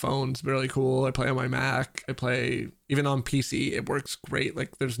play on my phone's really cool. I play on my Mac. I play even on PC. It works great.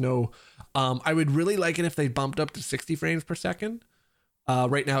 Like, there's no I would really like it if they bumped up to 60 frames per second.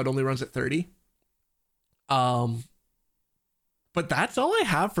 Right now it only runs at 30. But that's all I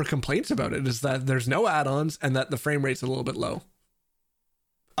have for complaints about it, is that there's no add-ons and that the frame rate's a little bit low.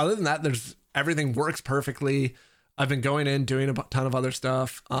 Other than that, everything works perfectly. I've been going in doing a ton of other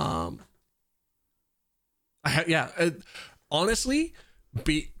stuff. Honestly,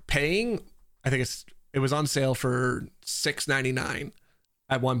 paying, I think it was on sale for $6.99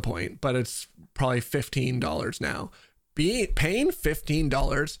 at one point, but it's probably $15 now. Paying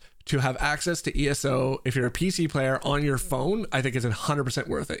 $15 to have access to ESO, if you're a PC player, on your phone, I think is 100%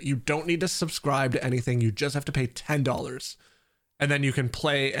 worth it. You don't need to subscribe to anything. You just have to pay $10, and then you can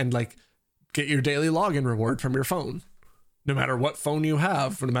play and like get your daily login reward from your phone. No matter what phone you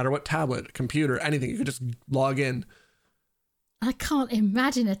have, no matter what tablet, computer, anything, you can just log in. I can't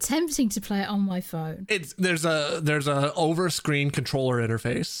imagine attempting to play it on my phone. There's a over screen controller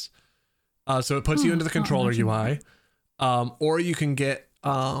interface, so it puts you into the controller UI, or you can get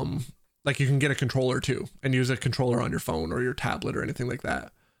you can get a controller too and use a controller on your phone or your tablet or anything like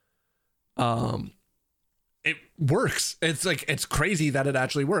that. It works. It's crazy that it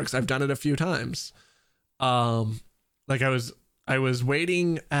actually works. I've done it a few times. Like I was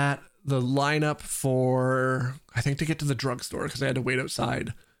waiting at the lineup for, I think, to get to the drugstore, because I had to wait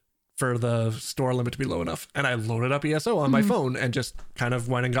outside for the store limit to be low enough. And I loaded up ESO on my phone and just kind of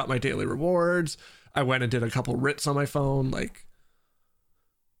went and got my daily rewards. I went and did a couple writs on my phone. Like,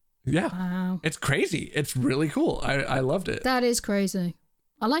 yeah, Wow. it's crazy. It's really cool. I loved it. That is crazy.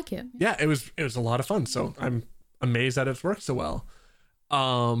 I like it. Yeah, it was a lot of fun. So I'm amazed that it's worked so well.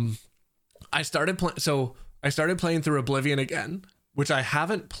 I started playing through Oblivion again, which I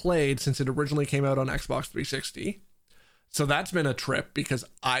haven't played since it originally came out on Xbox 360. So that's been a trip because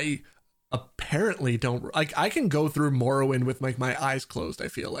I apparently don't like, I can go through Morrowind with like my eyes closed. I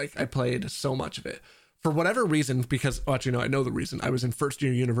feel like I played so much of it for whatever reason, because actually, no, I know the reason. I was in first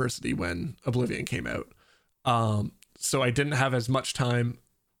year university when Oblivion came out. So I didn't have as much time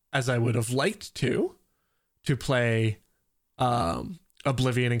as I would have liked to play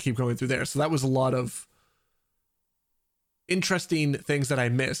Oblivion and keep going through there. So that was a lot of interesting things that I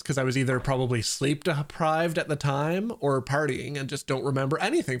missed because I was either probably sleep deprived at the time or partying and just don't remember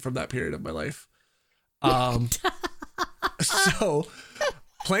anything from that period of my life. So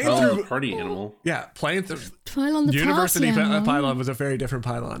playing through party animal. Yeah, playing through Pylon the University party animal. Pylon was a very different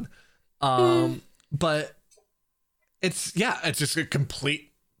Pylon. But it's just a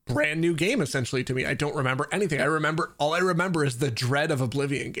complete brand new game essentially to me. I don't remember anything. All I remember is the dread of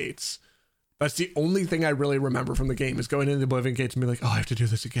Oblivion Gates. That's the only thing I really remember from the game, is going into the Oblivion Gates and be like, oh, I have to do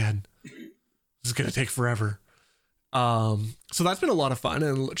this again. This is going to take forever. So that's been a lot of fun,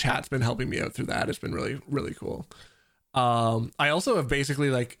 and chat's been helping me out through that. It's been really, really cool. I also have basically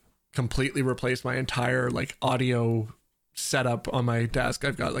like completely replaced my entire like audio setup on my desk.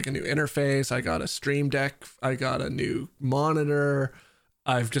 I've got like a new interface. I got a Stream Deck. I got a new monitor.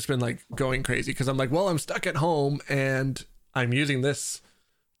 I've just been like going crazy because I'm like, well, I'm stuck at home and I'm using this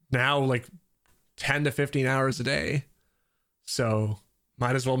now like 10 to 15 hours a day. So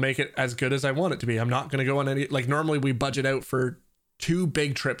might as well make it as good as I want it to be. I'm not going to go on any, like normally we budget out for 2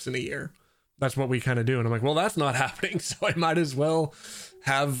 big trips in a year. That's what we kind of do. And I'm like, well, that's not happening. So I might as well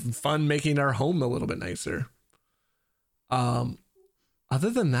have fun making our home a little bit nicer. Other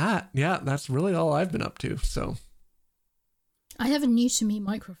than that, yeah, that's really all I've been up to. So I have a new to me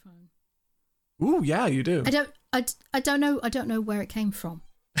microphone. ooh, yeah, you do. I don't know where it came from.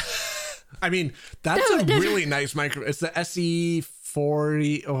 I mean, that's really nice micro. It's the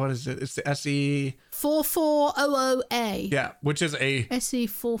SE40. Oh, what is it? It's the SE 4400A. Yeah, which is a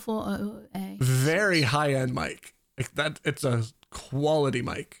SE4400A. very high end mic. Like that, it's a quality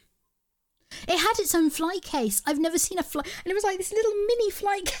mic. It had its own flight case. I've never seen a flight, and it was like this little mini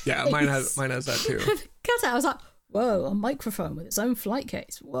flight case. Yeah, mine has that too. Cut out. I was like, whoa, a microphone with its own flight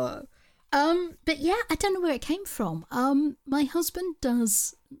case. Whoa. But yeah, I don't know where it came from. My husband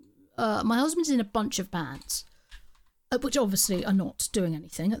does. My husband's in a bunch of bands, which obviously are not doing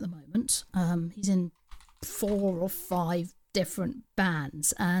anything at the moment. He's in 4 or 5 different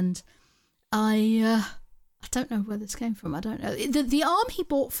bands, and I don't know where this came from. I don't know. The arm he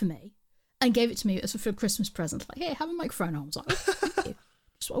bought for me and gave it to me as a Christmas present. Like, hey, have a microphone. I was like, oh, thank you.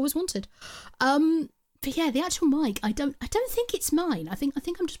 That's what I always wanted. But yeah, the actual mic, I don't think it's mine. I think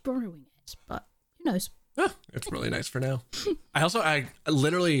I'm just borrowing it, but who knows? Oh, it's really nice for now. I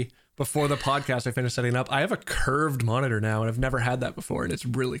literally, before the podcast, I finished setting up. I have a curved monitor now, and I've never had that before, and it's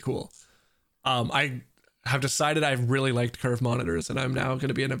really cool. I have decided I've really liked curved monitors, and I'm now going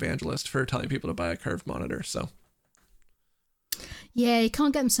to be an evangelist for telling people to buy a curved monitor. So, yeah, you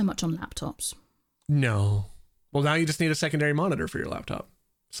can't get them so much on laptops. no. Well, now you just need a secondary monitor for your laptop.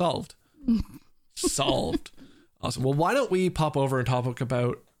 Solved. Solved. Awesome. Well, why don't we pop over and talk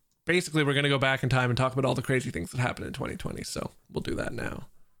about, basically we're going to go back in time and talk about all the crazy things that happened in 2020. So we'll do that now.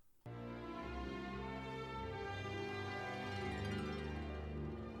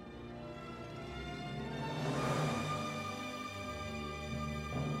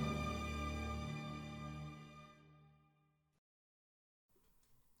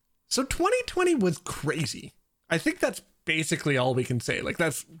 So 2020 was crazy. I think that's basically all we can say. Like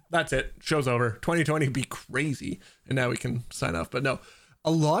that's it. Show's over. 2020 be crazy, and now we can sign off. But no,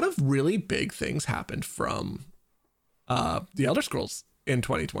 a lot of really big things happened from the Elder Scrolls in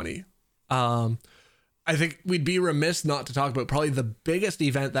 2020. I think we'd be remiss not to talk about probably the biggest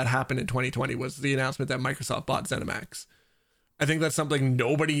event that happened in 2020 was the announcement that Microsoft bought ZeniMax. I think that's something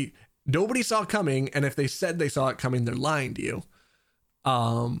nobody saw coming, and if they said they saw it coming, they're lying to you.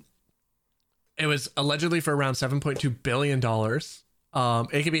 It was allegedly for around $7.2 billion.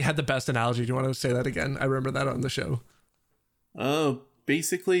 AKB had the best analogy. Do you want to say that again? I remember that on the show.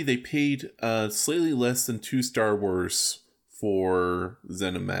 Basically, they paid slightly less than 2 Star Wars for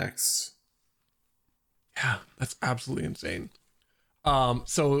ZeniMax. Yeah, that's absolutely insane.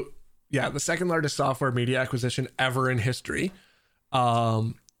 So, yeah, the second largest software media acquisition ever in history.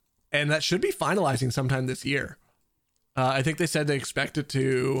 and that should be finalizing sometime this year. I think they said they expect it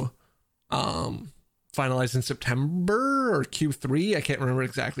to finalize in September or Q3. I can't remember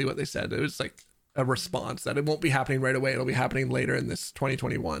exactly what they said. It was like a response that it won't be happening right away. It'll be happening later in this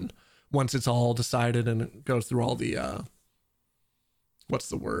 2021 once it's all decided and it goes through all the what's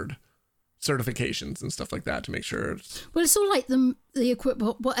the word, certifications and stuff like that to make sure Well, it's all like the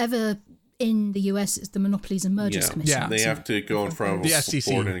equipment, whatever in the US is the Monopolies and Mergers Commission. Yeah, they have to go in front of the the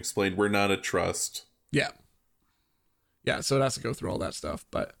SEC board and explain we're not a trust. Yeah, so it has to go through all that stuff.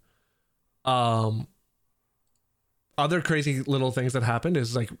 But other crazy little things that happened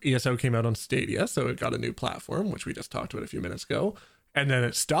is like ESO came out on Stadia, so it got a new platform, which we just talked about a few minutes ago, and then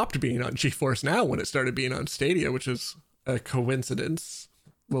it stopped being on GeForce Now when it started being on Stadia, which is a coincidence,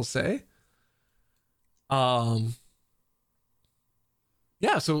 we'll say.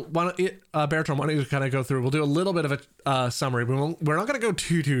 Yeah, so Bertrand, why don't you kind of go through? We'll do a little bit of a summary. We're not going to go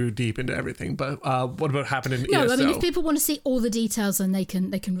too deep into everything, but what about happened in ESO? No, I mean, if people want to see all the details, then they can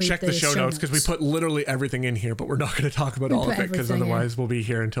read check the show notes, because we put literally everything in here, but we're not going to talk about all of it because otherwise we'll be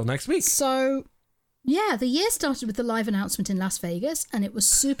here until next week. So, yeah, the year started with the live announcement in Las Vegas, and it was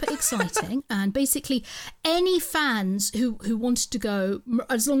super exciting. And basically, any fans who wanted to go,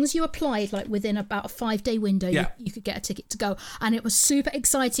 as long as you applied, like within about a 5-day window, you could get a ticket to go. And it was super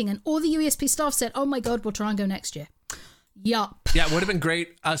exciting. And all the UESP staff said, "Oh my God, we'll try and go next year." Yup. Yeah, it would have been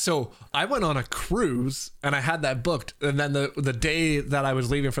great. So I went on a cruise and I had that booked. And then the day that I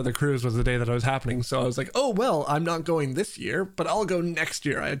was leaving for the cruise was the day that it was happening. So I was like, oh, well, I'm not going this year, but I'll go next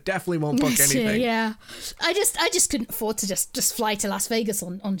year. I definitely won't book anything. Year, yeah. I just couldn't afford to just fly to Las Vegas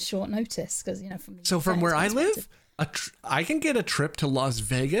on short notice because, from where I live, I can get a trip to Las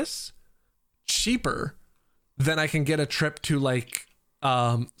Vegas cheaper than I can get a trip to like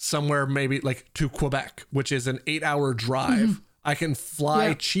somewhere maybe like to Quebec, which is an 8-hour drive. Mm-hmm. I can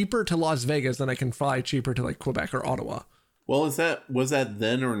fly cheaper to Las Vegas than I can fly cheaper to like Quebec or Ottawa. Well, was that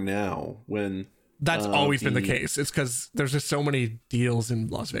then or now? When that's always been the case. It's because there's just so many deals in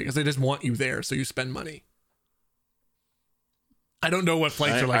Las Vegas. They just want you there, so you spend money. I don't know what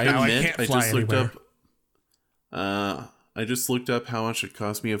flights are like now. I can't fly anywhere. I just looked up how much it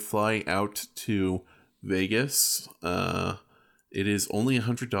cost me to fly out to Vegas. It is only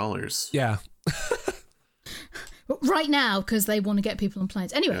 $100. Yeah. Right now, because they want to get people on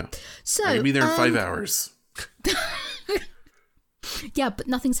planes. Anyway, so I can be there in 5 hours. Yeah, but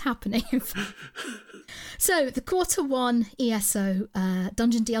nothing's happening. So the Q1 ESO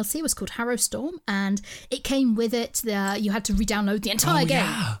dungeon DLC was called Harrowstorm, and it came with it. You had to re-download the entire game.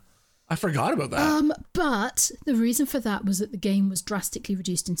 Yeah, I forgot about that. But the reason for that was that the game was drastically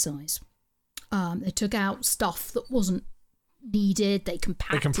reduced in size. They took out stuff that wasn't needed. They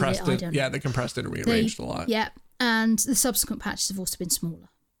compressed it. Yeah, they compressed it and rearranged a lot. Yeah, and the subsequent patches have also been smaller.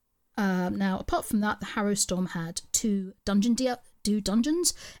 Now, apart from that, the Harrowstorm had two dungeons.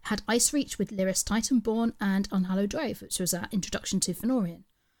 It had Ice Reach with Lyris Titanborn and Unhallowed Grave, which was our introduction to Fenorian,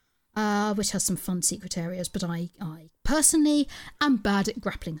 which has some fun secret areas, but I personally am bad at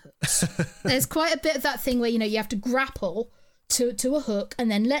grappling hooks. There's quite a bit of that thing where, you have to grapple to a hook and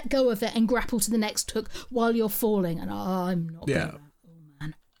then let go of it and grapple to the next hook while you're falling, and I'm not good at that.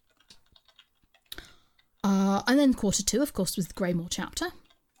 Oh, man. And then Q2, of course, was the Greymoor chapter.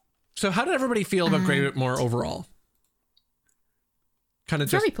 So how did everybody feel about Greymoor overall? Kind of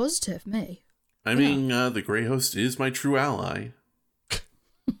very positive, me. I mean, the Grey Host is my true ally.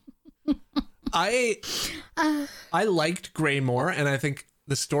 I liked Greymoor, and I think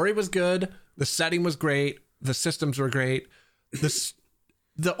the story was good, the setting was great, the systems were great.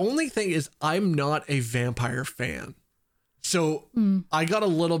 The only thing is I'm not a vampire fan. So I got a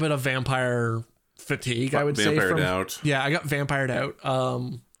little bit of vampire fatigue, I would say. Vampired out. Yeah, I got vampired out.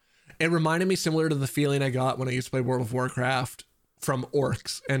 It reminded me similar to the feeling I got when I used to play World of Warcraft from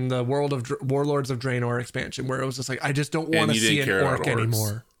orcs and the World of Warlords of Draenor expansion, where it was just like, I just don't want to see an orc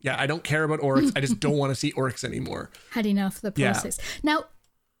anymore. Yeah, I don't care about orcs. I just don't want to see orcs anymore. Had enough of the process. Yeah. Now,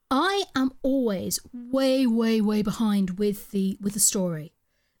 I am always way, way, way behind with the story,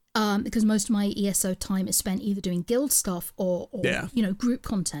 because most of my ESO time is spent either doing guild stuff or group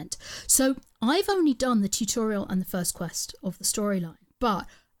content. So I've only done the tutorial and the first quest of the storyline, but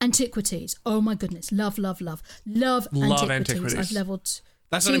Antiquities, oh my goodness, love Antiquities. I've leveled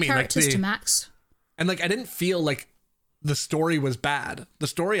That's 2 what I mean. characters to max. And I didn't feel like the story was bad. The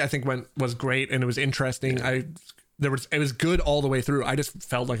story I think was great and it was interesting. It was good all the way through. I just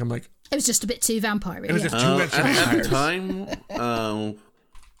felt like it was just a bit too vampire. It was just too much at the time.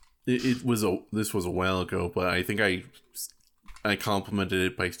 This was a while ago, but I think I complimented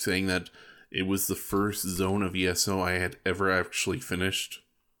it by saying that it was the first zone of ESO I had ever actually finished.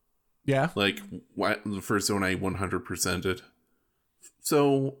 Yeah. Like the first zone I 100%ed.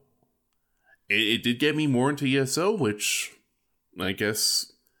 So it did get me more into ESO, which I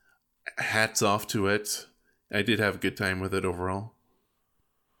guess hats off to it. I did have a good time with it overall.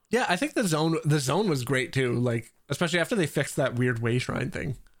 Yeah, I think the zone was great too. Like, especially after they fixed that weird way shrine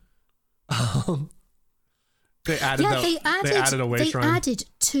thing. They added a way shrine. They added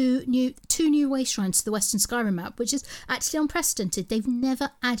two new way shrines to the Western Skyrim map, which is actually unprecedented. They've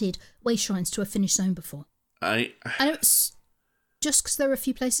never added way shrines to a finished zone before. And it's just because there were a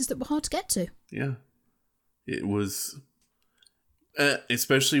few places that were hard to get to. Yeah, it was,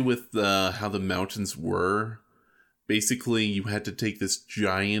 especially with how the mountains were. Basically, you had to take this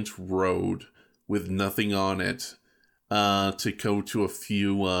giant road with nothing on it to go to a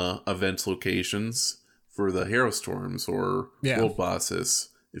few event locations for the Hero Storms or world bosses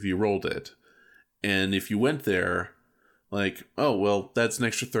if you rolled it. And if you went there, like, oh, well, that's an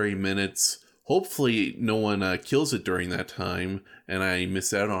extra 30 minutes. Hopefully no one kills it during that time and I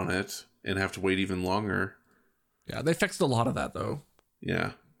miss out on it and have to wait even longer. Yeah, they fixed a lot of that, though.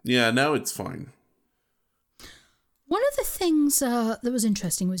 Yeah. Yeah, now it's fine. One of the things that was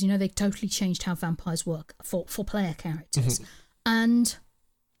interesting was, they totally changed how vampires work for player characters. Mm-hmm. And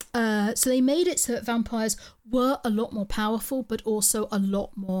so they made it so that vampires were a lot more powerful, but also a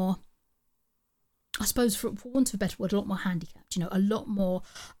lot more, I suppose, for want of a better word, a lot more handicapped, a lot more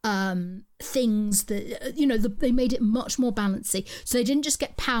things that, they made it much more balancey. So they didn't just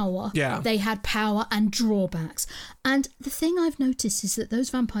get power, they had power and drawbacks. And the thing I've noticed is that those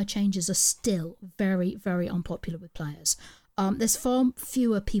vampire changes are still very, very unpopular with players. There's far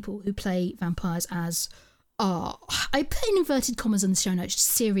fewer people who play vampires as... I put in inverted commas in the show notes,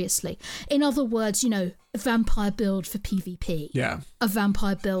 seriously. In other words, a vampire build for PvP. Yeah. A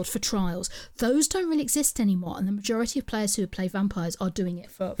vampire build for trials. Those don't really exist anymore, and the majority of players who play vampires are doing it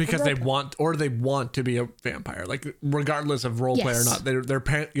because they want to be a vampire. Like, regardless of roleplay or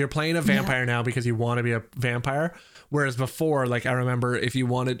not, you're playing a vampire now because you want to be a vampire. Whereas before, like, I remember if you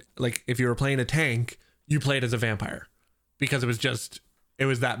were playing a tank, you played as a vampire because it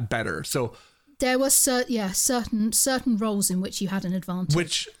was that better. So there was certain roles in which you had an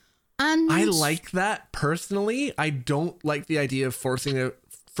advantage. And I like that personally. I don't like the idea of forcing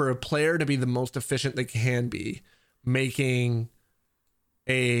for a player to be the most efficient they can be, making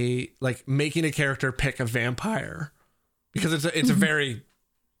a character pick a vampire, because it's a very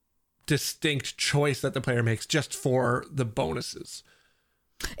distinct choice that the player makes just for the bonuses.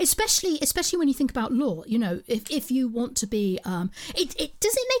 Especially when you think about lore, if you want to be, it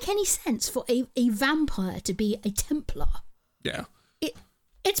doesn't make any sense for a vampire to be a Templar. Yeah.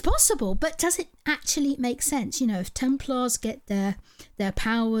 It's possible, but does it actually make sense? If Templars get their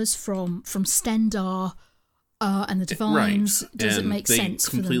powers from Stendarr and the Divines, does it make sense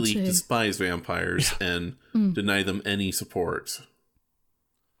for them to... They completely despise vampires and deny them any support.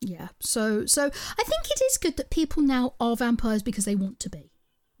 Yeah, so I think it is good that people now are vampires because they want to be.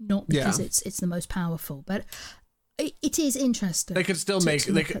 Not because it's the most powerful, but it is interesting. They could still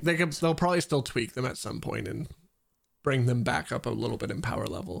they'll probably still tweak them at some point and bring them back up a little bit in power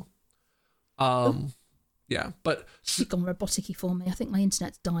level. Yeah, but you've gone robotic-y for me. I think my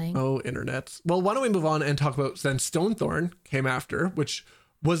internet's dying. Oh, internet. Well, why don't we move on and talk about then Stonethorn came after, which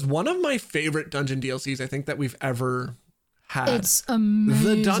was one of my favorite dungeon DLCs I think that we've ever had. It's amazing.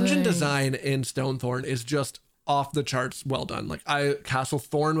 The dungeon design in Stonethorn is just off the charts well done. Like, Castle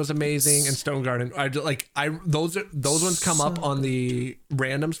Thorn was amazing, and Stone Garden. Those ones come up on the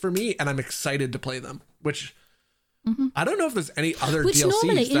randoms for me, and I'm excited to play them. Which I don't know if there's any other DLCs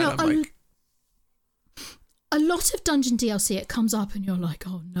normally, that I'm like. A lot of dungeon DLC, it comes up, and you're like,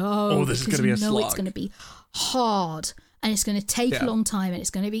 oh no, this is going to be a slog. It's going to be hard, and it's going to take a long time, and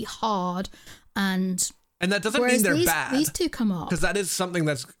it's going to be hard, and that doesn't mean they're bad. These two come up because that is something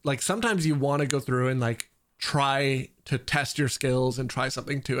that's like sometimes you want to go through and like try to test your skills and try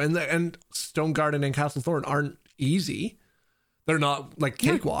something too. And Stone Garden and Castle Thorn aren't easy. They're not like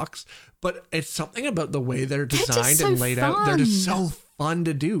cakewalks, but it's something about the way they're designed and laid out. They're just so fun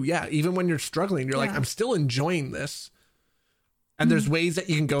to do. Yeah. Even when you're struggling, you're like, I'm still enjoying this. And there's ways that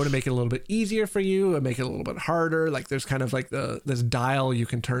you can go to make it a little bit easier for you and make it a little bit harder. Like there's kind of like this dial you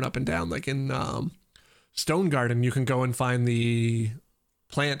can turn up and down. Like in Stone Garden, you can go and find the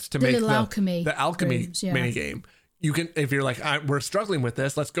plants to make the alchemy mini game. You can, if you're like, we're struggling with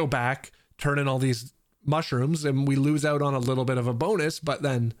this, let's go back, turn in all these mushrooms, and we lose out on a little bit of a bonus, but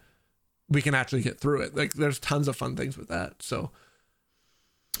then we can actually get through it. Like there's tons of fun things with that. So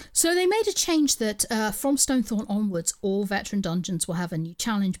they made a change that from Stonethorn onwards, all veteran dungeons will have a new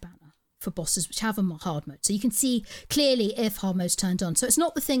challenge banner for bosses which have a hard mode. So you can see clearly if hard mode's turned on. So it's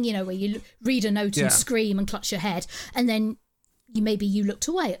not the thing, where you read a note and scream and clutch your head, and then you looked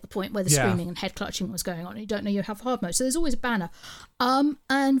away at the point where the screaming and head clutching was going on, and you don't know you have hard mode. So there's always a banner.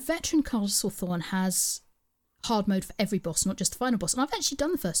 And Veteran Castlethorne has hard mode for every boss, not just the final boss. And I've actually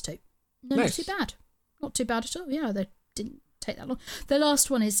done the first 2. No, nice. Not too bad. Not too bad at all. Yeah, they didn't take that long. The last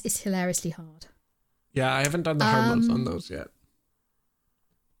one is hilariously hard. Yeah, I haven't done the hard modes on those yet.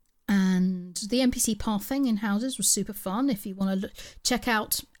 And the NPC pathing in houses was super fun. If you want to check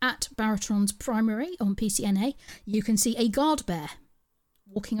out at Baratron's Primary on PCNA, you can see a guard bear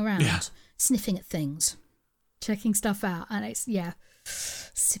walking around, sniffing at things, checking stuff out. And it's,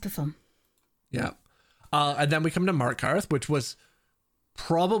 super fun. Yeah. And then we come to Markarth, which was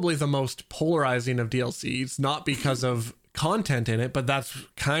probably the most polarizing of DLCs, not because of content in it, but that's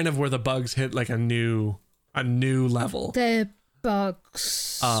kind of where the bugs hit like a new level. The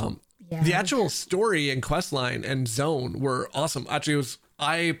bugs. The actual story and quest line and zone were awesome. Actually, it was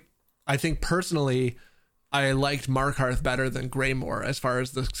I think personally I liked Markarth better than Greymoor as far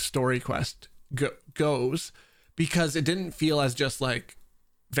as the story quest goes, because it didn't feel as just like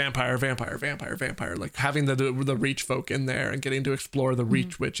vampire, like having the Reach folk in there and getting to explore the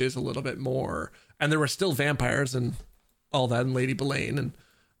Reach witches a little bit more. And there were still vampires and all that, and Lady Belaine,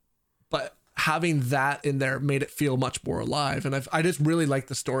 but having that in there made it feel much more alive. And I just really liked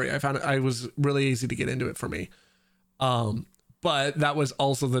the story. I found it was really easy to get into it for me. But that was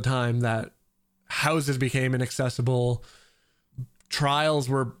also the time that houses became inaccessible. Trials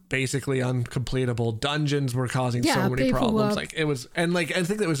were basically uncompletable. Dungeons were causing so many problems. I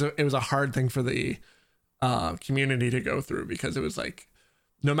think it was a hard thing for the community to go through, because it was like,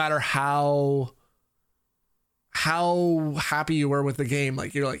 no matter how happy you were with the game,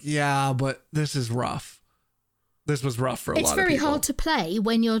 like you're like, yeah, but this is rough. This was rough for a lot of people. It's very hard to play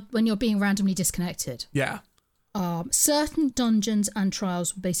when you're being randomly disconnected. Yeah. Certain dungeons and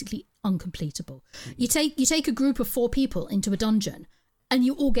trials were basically uncompletable. You take a group of 4 people into a dungeon and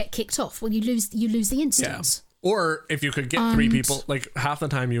you all get kicked off. Well, you lose the instance. Yeah. Or if you could get 3 people, like half the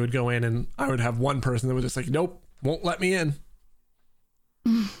time you would go in and I would have one person that was just like, nope, won't let me in.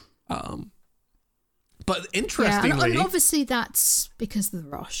 But interestingly, and obviously that's because of the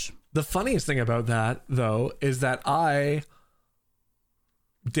rush. The funniest thing about that, though, is that I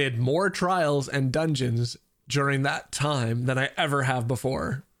did more trials and dungeons during that time than I ever have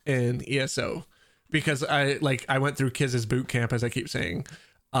before in ESO, because I went through Kiz's boot camp, as I keep saying,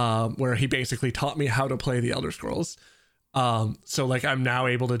 where he basically taught me how to play the Elder Scrolls. So like I'm now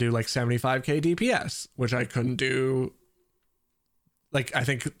able to do like 75k DPS, which I couldn't do. Like I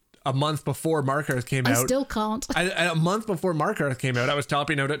think a month before Markarth came out. I still can't. A month before Markarth came out, I was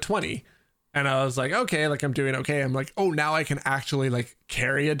topping out at 20. And I was like, okay, like I'm doing okay. I'm like, oh, now I can actually like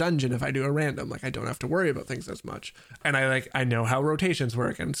carry a dungeon if I do a random. Like I don't have to worry about things as much. And I know how rotations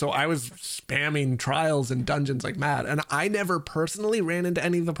work. And so I was spamming trials and dungeons like mad. And I never personally ran into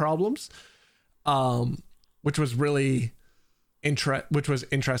any of the problems, which was really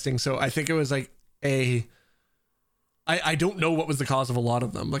interesting. So I think it was like I don't know what was the cause of a lot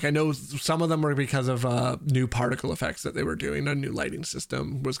of them. Like I know some of them were because of new particle effects that they were doing. A new lighting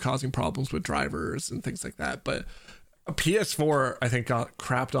system was causing problems with drivers and things like that. But PS4, I think, got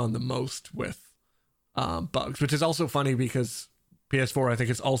crapped on the most with bugs, which is also funny because PS4, I think,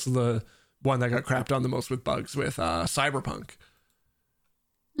 is also the one that got crapped on the most with bugs with Cyberpunk.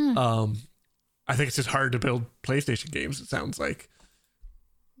 I think it's just hard to build PlayStation games, it sounds like.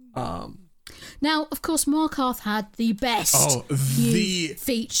 Now, of course, Markarth had the best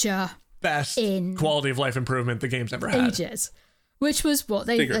feature, best in quality of life improvement the game's ever had. Ages, which was what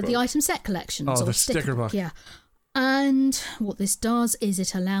the item set collections. Oh, the sticker book. Yeah, and what this does is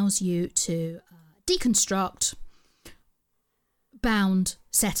it allows you to deconstruct bound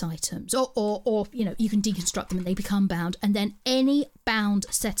set items, or you can deconstruct them and they become bound, and then any bound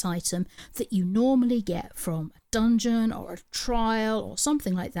set item that you normally get from a dungeon or a trial or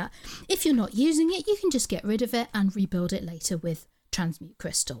something like that, if you're not using it, you can just get rid of it and rebuild it later with transmute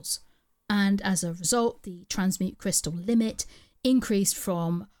crystals. And as a result, the transmute crystal limit increased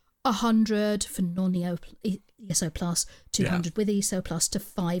from 100 for non-ESO plus, 200 with ESO plus, to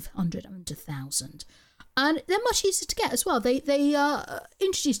 500 and 1,000. And they're much easier to get as well. They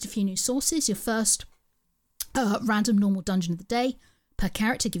introduced a few new sources. Your first random normal dungeon of the day per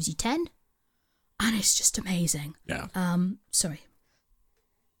character gives you 10. And it's just amazing. Yeah. Sorry.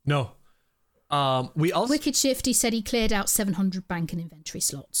 No. We also Wicked Shifty said he cleared out 700 bank and inventory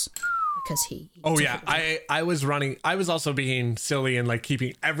slots because he I was also being silly and like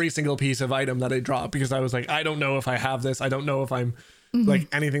keeping every single piece of item that I dropped, because I was like, I don't know if I have this. I don't know if I'm Like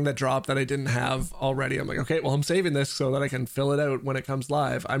anything that dropped that I didn't have already, I'm like, okay, well, I'm saving this so that I can fill it out when it comes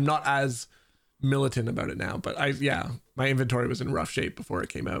live. I'm not as militant about it now, but my inventory was in rough shape before it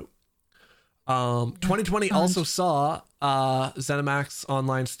came out. 2020 also saw ZeniMax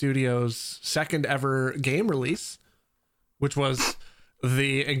Online Studios' second ever game release, which was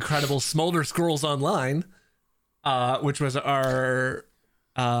the incredible Smolder Scrolls Online, which was our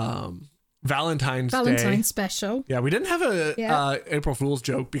Valentine's Day special. Yeah, we didn't have a April Fool's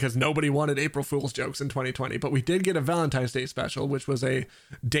joke because nobody wanted April Fool's jokes in 2020, but we did get a Valentine's Day special, which was a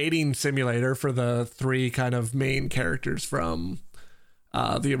dating simulator for the three kind of main characters from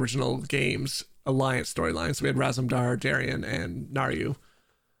the original game's Alliance storyline. So we had Razumdar, Darien, and Naryu,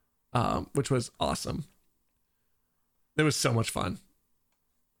 which was awesome. It was so much fun.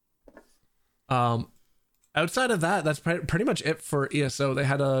 Outside of that, that's pretty much it for ESO. They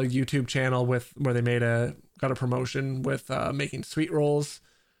had a YouTube channel where they got a promotion with making sweet rolls.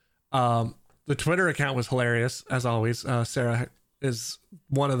 The Twitter account was hilarious, as always. Sarah is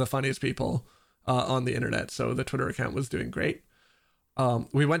one of the funniest people on the internet, so the Twitter account was doing great.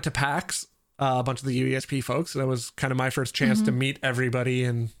 We went to PAX, a bunch of the UESP folks. That was kind of my first chance to meet everybody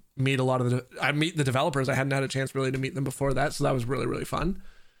and meet a lot of meet the developers. I hadn't had a chance really to meet them before that, so that was really, really fun.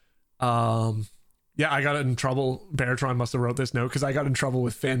 Yeah, I got in trouble. Baratron must have wrote this note because I got in trouble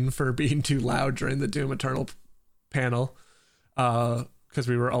with Finn for being too loud during the Doom Eternal panel. Because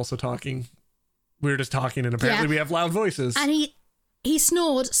we were also talking. We were just talking, and apparently we have loud voices. And he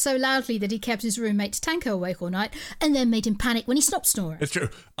snored so loudly that he kept his roommate Tatanka awake all night, and then made him panic when he stopped snoring. It's true.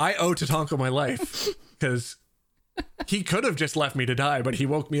 I owe Tatanka my life because he could have just left me to die, but he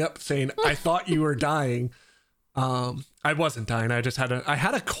woke me up saying, "I thought you were dying." I wasn't dying. I just had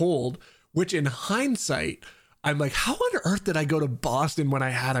a cold. Which in hindsight, I'm like, how on earth did I go to Boston when I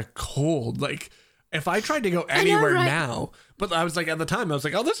had a cold? Like, if I tried to go anywhere now, but I was like, at the time, I was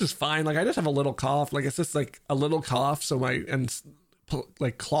like, oh, this is fine. Like, I just have a little cough. Like, it's just like a little cough. So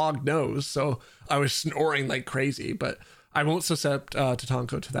like clogged nose. So I was snoring like crazy, but I won't suscept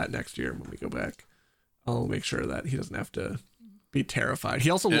Tatanka to that next year when we go back. I'll make sure that he doesn't have to be terrified. He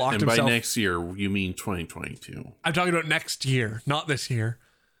also locked himself. And by next year, you mean 2022. I'm talking about next year, not this year.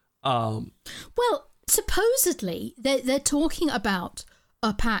 Well, supposedly they're talking about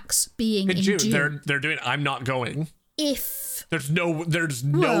PAX being in June. They're doing. I'm not going. If there's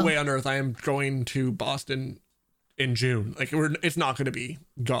no way on earth I am going to Boston in June. Like it's not going to be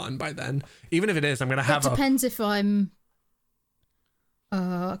gone by then. Even if it is, I'm going to have. It depends if I'm.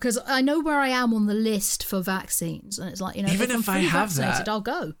 Because I know where I am on the list for vaccines, and it's like, you know, even if I have that, I'll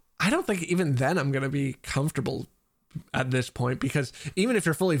go. I don't think even then I'm going to be comfortable at this point, because even if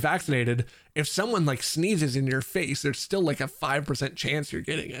you're fully vaccinated, if someone like sneezes in your face, there's still like a 5% chance you're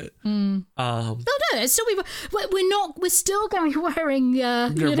getting it. No, it's still we're still going to be wearing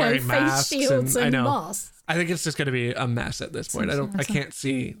face shields and masks. I think it's just going to be a mess at this point. I can't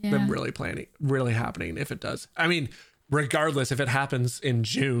see them really happening if it does. I mean, regardless if it happens in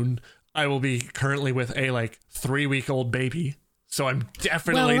June, I will be currently with a 3-week-old baby. So I'm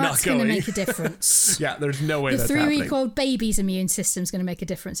definitely not going. That's going to make a difference. Yeah, there's no way that's happening. The 3-week-old baby's immune system's going to make a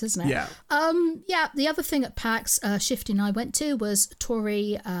difference, isn't it? Yeah. The other thing at PAX, Shifty and I went to was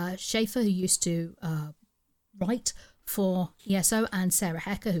Tori Schaefer, who used to write for ESO, and Sarah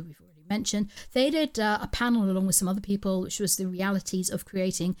Hecker, who we've already mentioned. They did a panel along with some other people, which was the realities of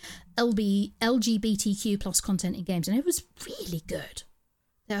creating LGBTQ plus content in games, and it was really good.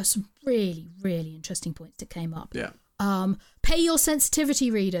 There are some really, really interesting points that came up. Yeah. Pay your sensitivity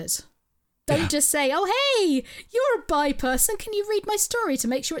readers. Don't just say, oh, hey, you're a bi person. Can you read my story to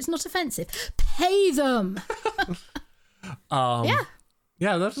make sure it's not offensive? Pay them. Yeah,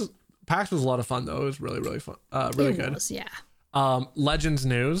 PAX was a lot of fun, though. It was really, really fun. Really good. Yeah. Legends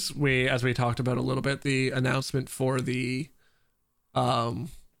news. As we talked about a little bit, the announcement for the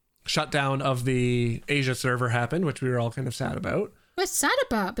shutdown of the Asia server happened, which we were all kind of sad about. We're sad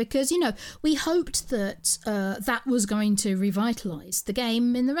about, because, we hoped that that was going to revitalize the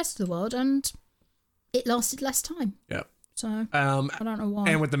game in the rest of the world, and it lasted less time. Yeah. So I don't know why.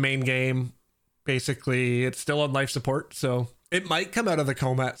 And with the main game, basically, it's still on life support, so it might come out of the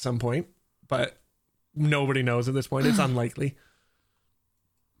coma at some point, but nobody knows at this point. It's unlikely.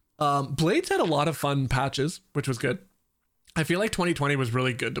 Blades had a lot of fun patches, which was good. I feel like 2020 was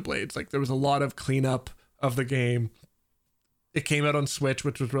really good to Blades. Like, there was a lot of cleanup of the game. It came out on Switch,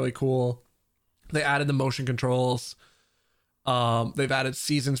 which was really cool. They added the motion controls. They've added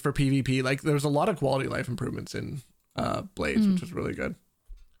seasons for PvP. Like, there's a lot of quality of life improvements in Blades, which was really good.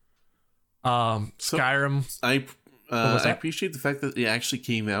 Skyrim. I appreciate the fact that it actually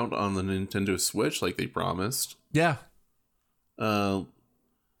came out on the Nintendo Switch like they promised. Yeah.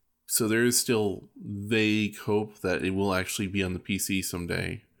 So there is still vague hope that it will actually be on the PC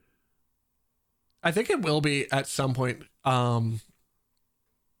someday. I think it will be at some point.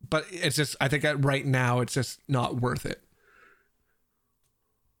 But it's just, I think right now it's just not worth it.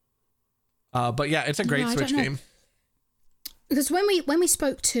 But yeah, it's a great Switch game. Because when we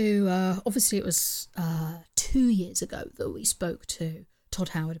spoke to, obviously it was 2 years ago that we spoke to Todd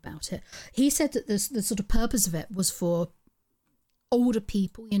Howard about it. He said that the sort of purpose of it was for older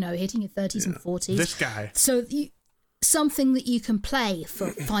people, hitting your 30s and 40s. This guy. So something that you can play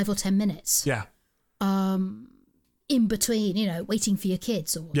for 5 or 10 minutes. Yeah. In between, waiting for your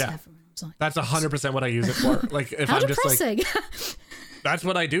kids or whatever. Yeah. And I was like, that's 100% what I use it for. Like, if how I'm depressing. just like, that's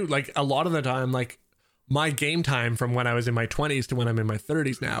what I do. Like, a lot of the time, like, my game time from when I was in my 20s to when I'm in my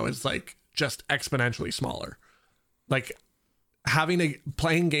 30s now is like just exponentially smaller. Like,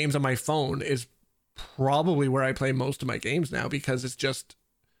 playing games on my phone is probably where I play most of my games now, because it's just,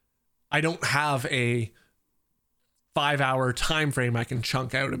 I don't have a 5-hour time frame I can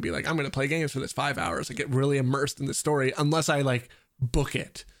chunk out and be like, I'm going to play games for this 5 hours. I get really immersed in the story unless I like book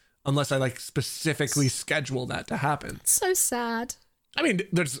it, unless I like specifically schedule that to happen. So sad. I mean,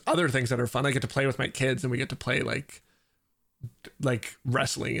 there's other things that are fun. I get to play with my kids, and we get to play like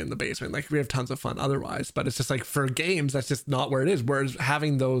wrestling in the basement. Like, we have tons of fun otherwise, but it's just like, for games, that's just not where it is. Whereas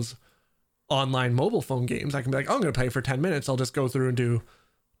having those online mobile phone games, I can be like, oh, I'm going to play for 10 minutes. I'll just go through and do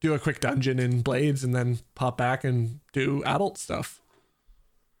a quick dungeon in Blades and then pop back and do adult stuff.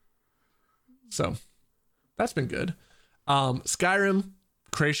 So that's been good. Skyrim,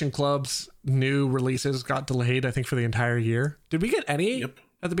 Creation Club's new releases got delayed, I think, for the entire year. Did we get any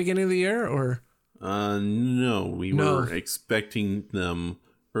at the beginning of the year, or? No, we were expecting them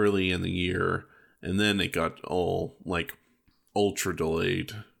early in the year, and then it got all like ultra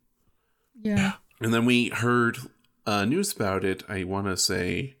delayed. Yeah. And then we heard news about it, I want to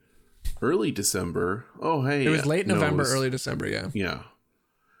say early December. Oh, hey. It was late November, early December, yeah. Yeah.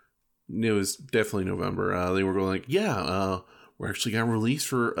 It was definitely November. They were going like, we're actually going to release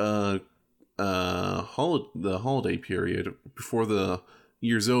for the holiday period before the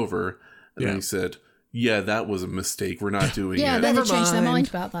year's over. And then he said, that was a mistake. We're not doing it. Yeah, then they changed their mind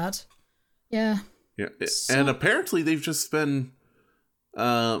about that. Yeah. Yeah. And apparently they've just been...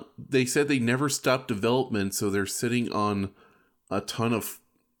 they said they never stopped development, so they're sitting on a ton of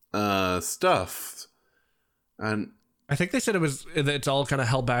stuff. And I think they said it's all kind of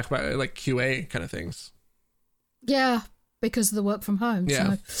held back by like QA kind of things. Yeah, because of the work from home.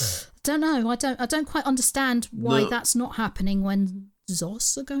 Yeah. So I don't know. I don't quite understand why that's not happening when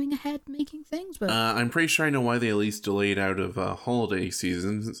ZOS are going ahead making things. But I'm pretty sure I know why they at least delayed out of holiday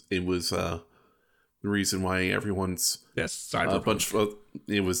seasons. It was the reason why everyone's Cyberpunk.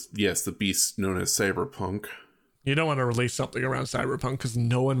 The beast known as Cyberpunk. You don't want to release something around Cyberpunk because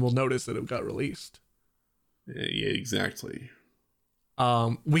no one will notice that it got released. Yeah, exactly.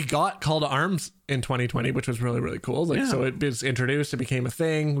 We got Call to Arms in 2020, which was really, really cool. So it was introduced, it became a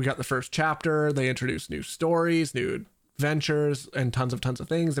thing. We got the first chapter. They introduced new stories, new adventures, and tons of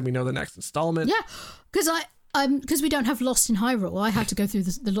things. And we know the next installment. Yeah, because we don't have Lost in Hyrule, I had to go through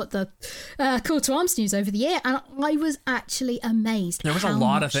the Call to Arms news over the year, and I was actually amazed. There was a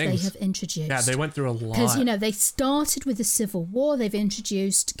lot of things they have introduced. Yeah, they went through a lot. Because they started with the Civil War. They've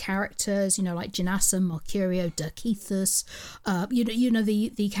introduced characters, like Janassa, Mercurio, Dirkethus.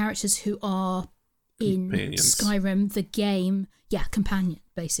 The characters who are in Companions. Skyrim, the game. Yeah, companion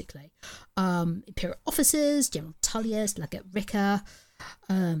basically. Imperial officers, General Tullius, Legate Ricker,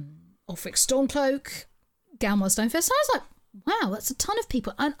 Ulfric Stormcloak, Galmar Stonefist. I was like, wow, that's a ton of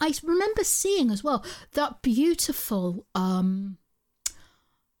people. And I remember seeing as well that beautiful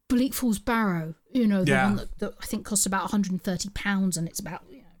Bleak Falls Barrow, the one that I think costs about £130, and it's about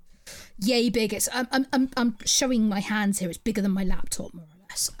yay big. It's I'm showing my hands here. It's bigger than my laptop, more or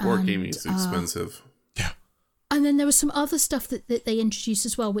less. Wargaming is expensive. Yeah. And then there was some other stuff that they introduced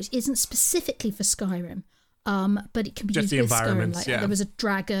as well, which isn't specifically for Skyrim. But it can be just used the with environments. Skyrim. There was a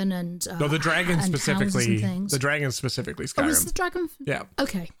dragon and no, the dragon and specifically. things. The dragon specifically Skyrim. Oh, was the dragon? Yeah.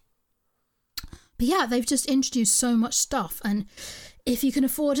 Okay. But yeah, they've just introduced so much stuff, and if you can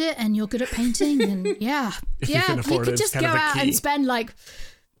afford it and you're good at painting, then you could just go out and spend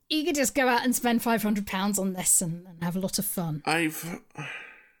you could just go out and spend £500 on this and have a lot of fun.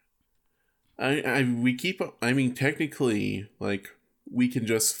 Technically, we can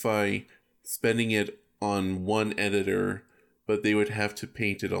justify spending it on one editor, but they would have to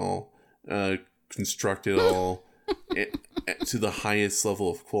paint it all, construct it all to the highest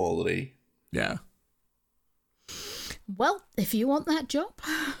level of quality. Yeah. Well, if you want that job.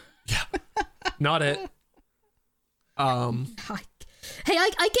 Yeah. Not it. Hey,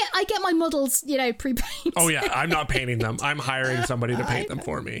 I get my models, pre-painted. Oh yeah, I'm not painting them. I'm hiring somebody to paint them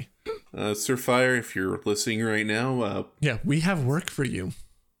for me. Sir Fire, if you're listening right now, Yeah, we have work for you.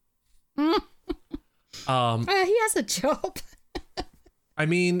 He has a job. I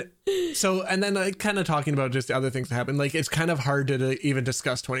mean, so, and then kind of talking about just the other things that happened, like it's kind of hard to even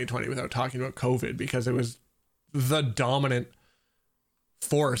discuss 2020 without talking about COVID, because it was the dominant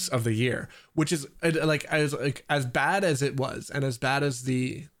force of the year, which is as bad as it was, and as bad as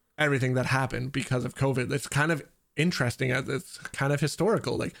everything that happened because of COVID. It's kind of interesting, as it's kind of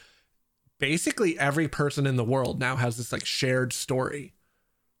historical. Like basically every person in the world now has this like shared story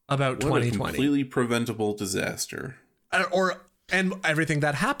about 2020. What a completely preventable disaster. And everything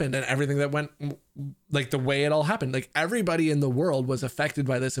that happened and everything that went, like the way it all happened, like everybody in the world was affected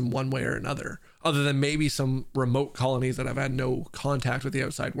by this in one way or another, other than maybe some remote colonies that have had no contact with the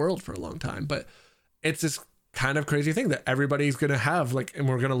outside world for a long time. But it's this kind of crazy thing that everybody's going to have, like, and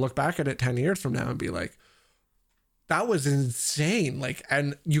we're going to look back at it 10 years from now and be like, that was insane. Like,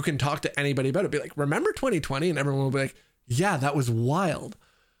 and you can talk to anybody about it, be like, remember 2020? And everyone will be like, yeah, that was wild.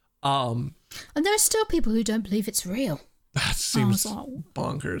 And there are still people who don't believe it's real. That seems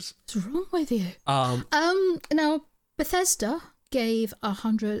bonkers. What's wrong with you? Now Bethesda gave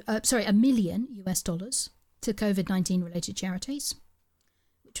 $1 million US to COVID-19 related charities,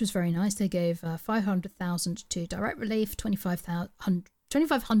 which was very nice. They gave 500,000 to Direct Relief,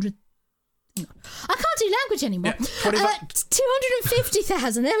 2,500. I can't do language anymore. Yeah,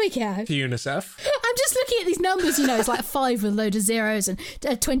 250,000. There we go. To UNICEF. I'm just looking at these numbers. It's like 5 with a load of zeros and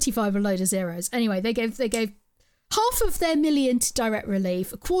 25 with a load of zeros. Anyway, they gave half of their million to Direct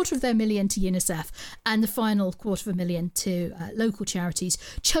Relief, a quarter of their million to UNICEF, and the final $250,000 to local charities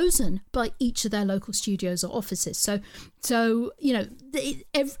chosen by each of their local studios or offices. So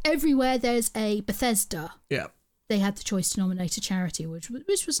everywhere there's a Bethesda, yeah, they had the choice to nominate a charity, which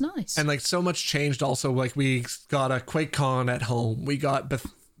was nice. And like so much changed. Also, like we got a QuakeCon at home. We got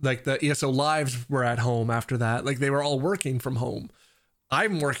like the ESO Lives were at home after that. Like they were all working from home.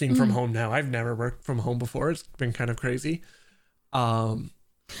 I'm working from home now. I've never worked from home before. It's been kind of crazy. But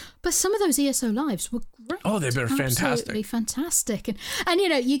some of those ESO Lives were great. Oh, they've been fantastic. Absolutely fantastic. And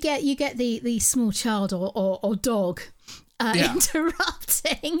you get the small child or dog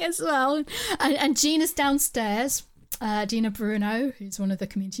interrupting as well. And Gina's downstairs. Gina Bruno, who's one of the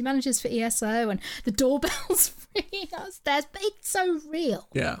community managers for ESO, and the doorbell's ringing upstairs. But it's so real.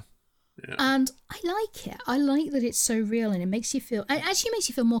 Yeah. Yeah. And I like it. I like that it's so real, and it makes you feel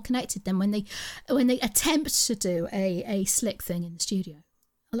more connected than when they attempt to do a slick thing in the studio.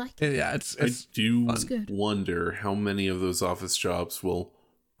 I like it. Yeah, it's I do good. wonder how many of those office jobs will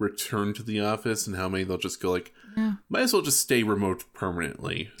return to the office and how many they'll just go like, might as well just stay remote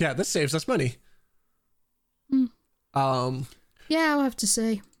permanently. Yeah, this saves us money. Yeah, I'll have to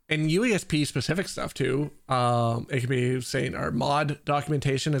say. And UESP specific stuff too. It could be saying our mod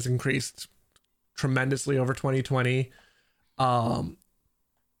documentation has increased tremendously over 2020. What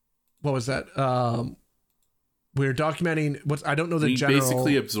was that? We're documenting I don't know the we general.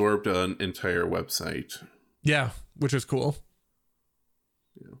 Basically absorbed an entire website. Yeah, which is cool.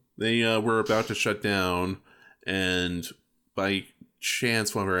 Yeah. They were about to shut down, and by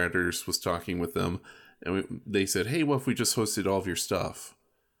chance, one of our editors was talking with them, and they said, "Hey, what if we just hosted all of your stuff?"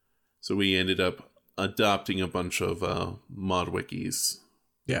 So we ended up adopting a bunch of mod wikis.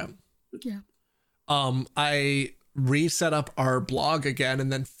 Yeah. Yeah. I reset up our blog again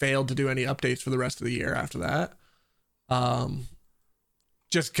and then failed to do any updates for the rest of the year after that.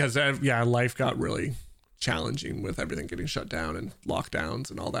 Just because, life got really challenging with everything getting shut down and lockdowns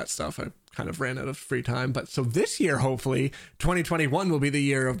and all that stuff. I kind of ran out of free time. But so this year, hopefully, 2021 will be the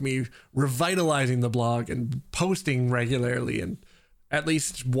year of me revitalizing the blog and posting regularly, and at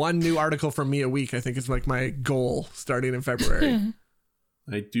least one new article from me a week, I think, is like my goal starting in February.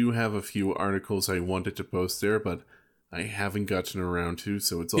 I do have a few articles I wanted to post there, but I haven't gotten around to,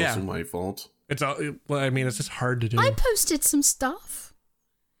 so it's also my fault. It's just hard to do. I posted some stuff.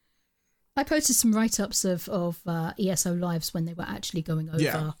 I posted some write-ups of ESO Lives when they were actually going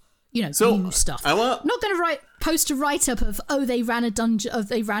over, new stuff. I'm not going to post a write-up of they ran a dungeon,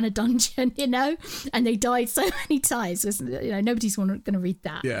 and they died so many times. Nobody's going to read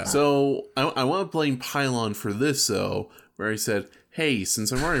that. Yeah. So I want to blame Pylon for this though, where I said, "Hey,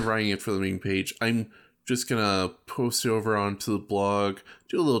 since I'm already writing it for the main page, I'm just gonna post it over onto the blog,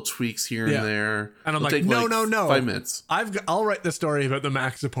 do a little tweaks here and there." And I'm like, no. 5 minutes. I'll write the story about the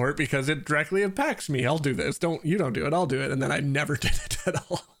Mac support because it directly impacts me. I'll do this. You don't do it. I'll do it. And then I never did it at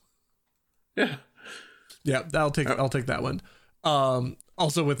all. Yeah. Yeah, I'll take that one.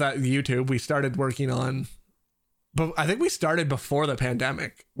 Also with that YouTube, we started working on but I think we started before the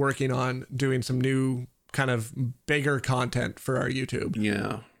pandemic working on doing some new kind of bigger content for our YouTube.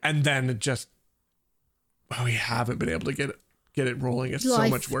 Yeah. And then it just, we haven't been able to get it rolling. It's Life so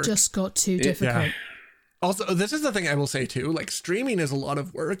much work. just got too difficult. Yeah. Also, this is the thing I will say too, like streaming is a lot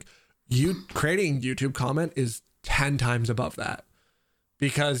of work. Creating YouTube comment is 10 times above that,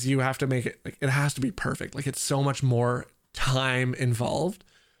 because you have to make it, like, it has to be perfect. Like, it's so much more time involved.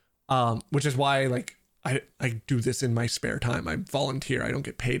 Which is why, like, I do this in my spare time. I volunteer. I don't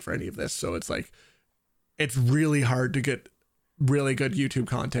get paid for any of this. So it's like, it's really hard to get really good YouTube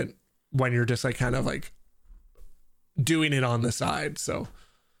content when you're just like kind of like doing it on the side. So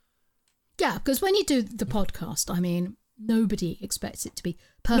yeah, because when you do the podcast, I mean, nobody expects it to be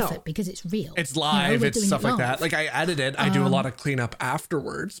perfect because it's real. It's live. we're It's doing stuff it like that. live. Like, I edit it. I do a lot of cleanup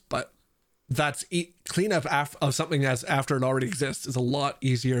afterwards, but that's cleanup of something that's after it already exists is a lot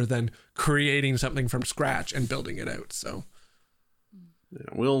easier than creating something from scratch and building it out. So Yeah,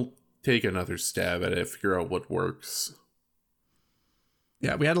 we'll take another stab at it, figure out what works.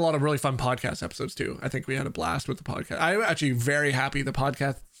 yeah, we had a lot of really fun podcast episodes too. I think we had a blast with the podcast. I'm actually very happy. The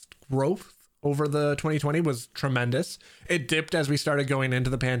podcast growth over the 2020 was tremendous. It dipped as we started going into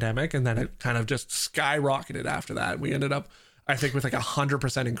the pandemic, and then it kind of just skyrocketed after that. We ended up, I think, with like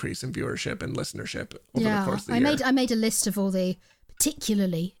 100% increase in viewership and listenership over the course of the year. I made a list of all the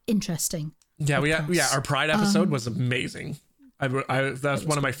particularly interesting. Yeah, our Pride episode was amazing. That's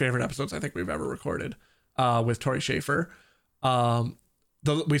one of my favorite episodes I think we've ever recorded, with Tori Schaefer.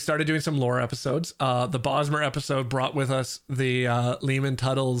 We started doing some lore episodes. The Bosmer episode brought with us the Lehman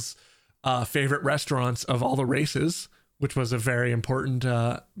Tuttle's favorite restaurants of all the races, which was a very important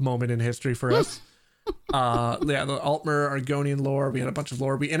moment in history for us. The Altmer Argonian lore. We had a bunch of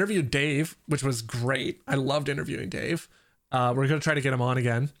lore. We interviewed Dave, which was great. I loved interviewing Dave. We're going to try to get him on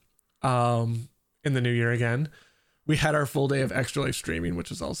again in the new year again. We had our full day of Extra Life streaming,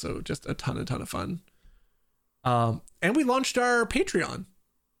 which was also just a ton of fun. And we launched our Patreon,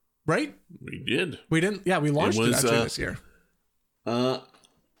 right? We did. We didn't. Yeah, we launched it actually this year.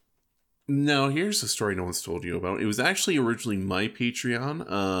 No, here's a story no one's told you about. It was actually originally my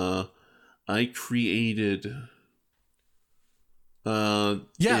Patreon. I created. I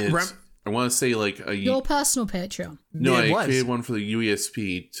want to say like Your personal Patreon. No, I created one for the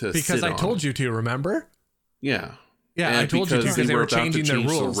UESP to because I told you to. Remember? Yeah. Yeah, I told you to because they were changing their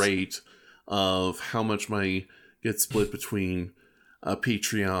rules. The rate of how much money gets split between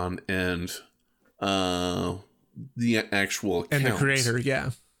Patreon and the actual account. And the creator,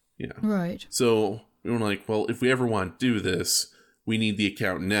 yeah. Yeah. Right. So we were like, well, if we ever want to do this, we need the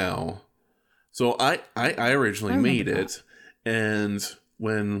account now. So I originally made it, and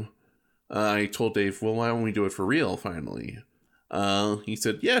when I told Dave, well, why don't we do it for real finally? He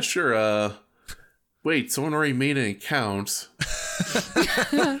said, yeah, sure. Wait, someone already made an account.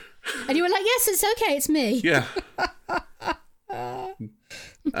 And you were like, yes, it's okay, it's me. Yeah.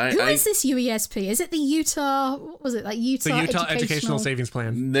 Who is this UESP? Is it the Utah? What was it, like Utah? The Utah Educational Savings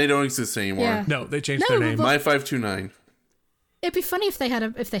Plan. They don't exist anymore. Yeah. No, they changed their name. My 529. It'd be funny if they had a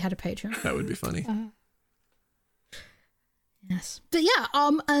Patreon. That would be funny. Yes, but yeah,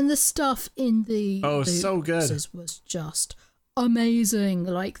 and the stuff in the so good was just amazing.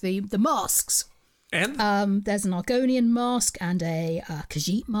 Like the masks, and there's an Argonian mask and a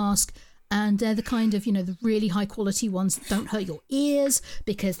Khajiit mask. And they're the kind of, the really high quality ones that don't hurt your ears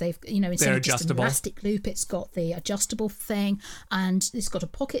because they've, instead of just an elastic loop, it's got the adjustable thing, and it's got a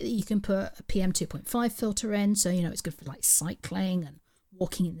pocket that you can put a PM 2.5 filter in. So, it's good for like cycling and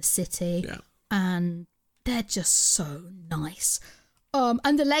walking in the city. Yeah. And they're just so nice.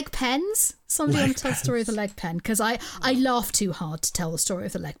 And the leg pens. Somebody want to tell the story of the leg pen? Because I laugh too hard to tell the story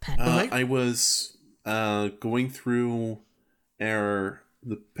of the leg pen. I was going through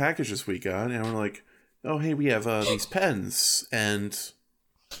the packages we got, and we're like, oh, hey, we have these pens, and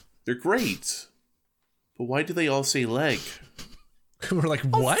they're great. But why do they all say leg? We're like,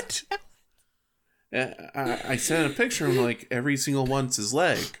 what? I sent a picture, and I'm like, every single one says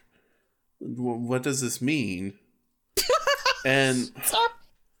leg. What does this mean? And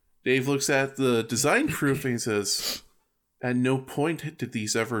Dave looks at the design proof, and he says, at no point did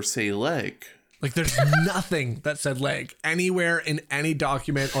these ever say leg. Like, there's nothing that said leg anywhere in any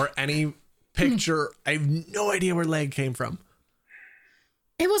document or any picture. I have no idea where leg came from.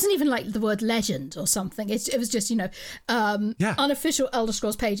 It wasn't even like the word legend or something. It was just, unofficial Elder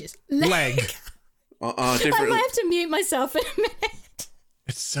Scrolls pages. Leg. Different. I might have to mute myself in a minute.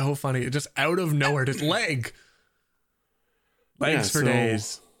 It's so funny. Just out of nowhere, just leg. Legs for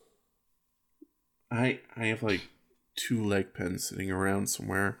days. I have like 2 leg pens sitting around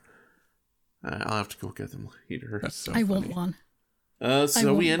somewhere. I'll have to go get them later. That's so I funny. want one.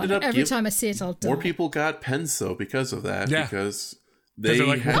 So we ended up every time I see it, I'll die. more people got pens though because of that. Yeah. Because they're they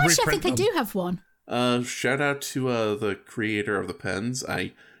like, had, Well, actually, I reprint think I them. do have one. shout out to the creator of the pens.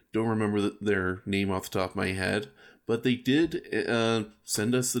 I don't remember their name off the top of my head, but they did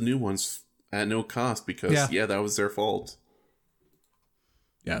send us the new ones at no cost because that was their fault.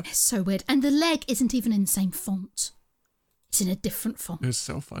 Yeah, It's so weird. And the leg isn't even in the same font. It's in a different font. it was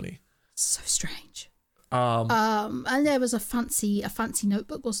so funny. So strange. Um, And there was a fancy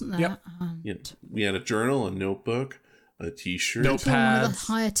notebook, wasn't there? Yep. Yeah, we had a journal, a notebook, a T-shirt. Nope. One of the Pads.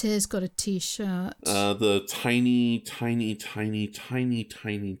 higher tiers got a T-shirt. The tiny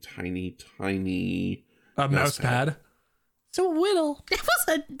a mouse pad. It's a whittle. It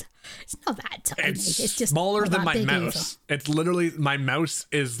wasn't. It's not that tiny. It's, It's just smaller not than that my big mouse. It's literally, my mouse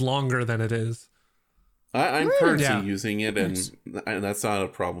is longer than it is. I'm Really? currently Yeah. using it, and that's not a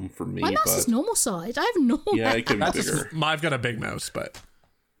problem for me. My mouse but is normal size. I have normal. yeah, it can be That's bigger. I've got a big mouse, but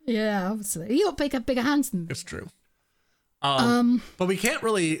Yeah, obviously. You got bigger hands than me. it's true. But we can't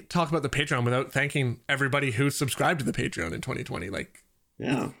really talk about the Patreon without thanking everybody who subscribed to the Patreon in 2020. Like,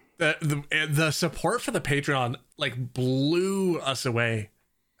 Yeah. the support for the Patreon like blew us away.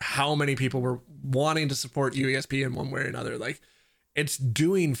 How many people were wanting to support UESP in one way or another? Like, it's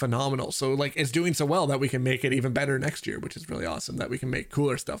doing phenomenal. So like, it's doing so well that we can make it even better next year, which is really awesome. That we can make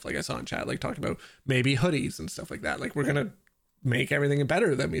cooler stuff, like I saw in chat, like talking about maybe hoodies and stuff like that. Like, we're gonna make everything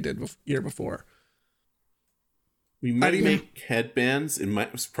better than we did year before. We might even- make headbands.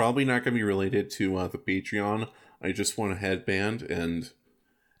 It's probably not going to be related to the Patreon. I just want a headband, and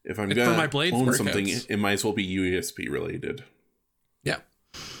if I'm It's for my going to Blades own workouts. something, it might as well be UESP related. Yeah.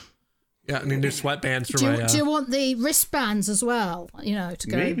 Yeah, I mean, there's sweatbands for Do my... you, do you want the wristbands as well? You know, to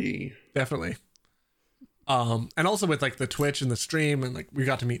go. Maybe. Definitely. And also with like the Twitch and the stream, and like we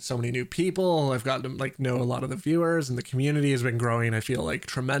got to meet so many new people. I've gotten to like know a lot of the viewers, and the community has been growing, I feel like,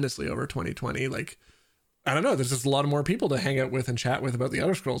 tremendously over 2020. Like, I don't know, there's just a lot of more people to hang out with and chat with about the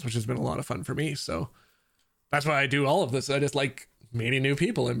Elder Scrolls, which has been a lot of fun for me. So that's why I do all of this. I just like meeting new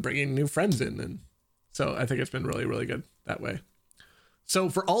people and bringing new friends in. And so I think it's been really, really good that way. So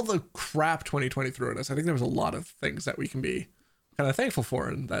for all the crap 2020 threw at us, I think there was a lot of things that we can be kind of thankful for,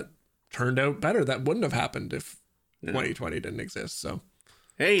 and that turned out better. That wouldn't have happened if 2020 didn't exist. So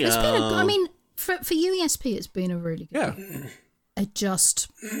Hey, It's been I mean, for UESP, it's been a really good. yeah, It just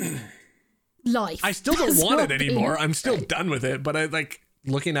life. I still don't It's want not it been anymore. I'm still great. done with it. But I like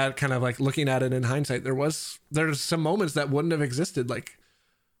looking at it in hindsight. There's some moments that wouldn't have existed. Like,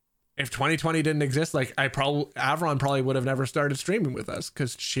 if 2020 didn't exist, like Avron probably would have never started streaming with us,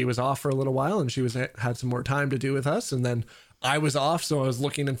 because she was off for a little while and she had some more time to do with us, and then I was off, so I was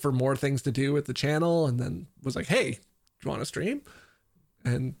looking for more things to do with the channel, and then was like, hey, do you want to stream?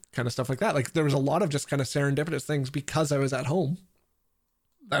 And kind of stuff like that. Like, there was a lot of just kind of serendipitous things because I was at home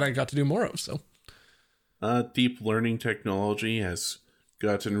that I got to do more of. So deep learning technology has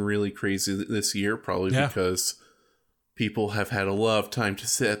gotten really crazy this year, probably Yeah. because people have had a lot of time to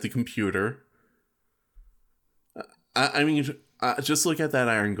sit at the computer. I mean, just look at that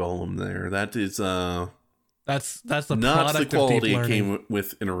Iron Golem there. That is that's the not product the of deep quality it learning. came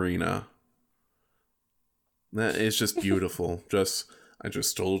with an arena. That is just beautiful. I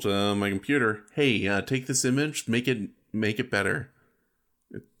just told my computer, hey, take this image, make it better.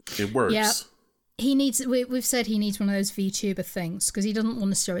 It works. Yeah. He needs. We've said he needs one of those VTuber things because he doesn't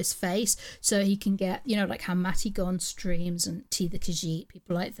want to show his face, so he can get, you know, like how Matty Gon streams and T the Khajiit,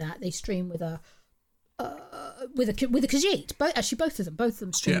 people like that. They stream with a Khajiit. Both of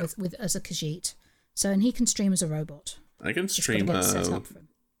them stream Yeah. with as a Khajiit. So, and he can stream as a robot. I can Just gotta stream. get it set up for him.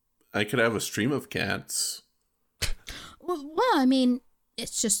 I could have a stream of cats. Well, I mean,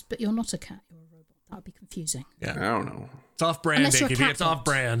 it's just, but you're not a cat. You're a robot. That would be confusing. Yeah, I don't know. it's off brand, Unless you're a AKB. cat It's off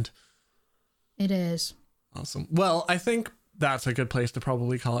brand. It is. Awesome. Well, I think that's a good place to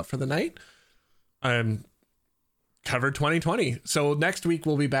probably call it for the night. Covered 2020. So next week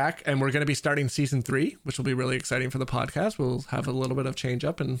we'll be back, and we're going to be starting season 3, which will be really exciting for the podcast. We'll have a little bit of change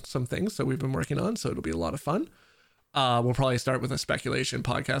up and some things that we've been working on, so it'll be a lot of fun. We'll probably start with a speculation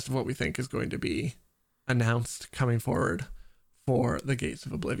podcast of what we think is going to be announced coming forward for the Gates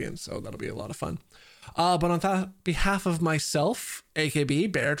of Oblivion. So that'll be a lot of fun. But on behalf of myself,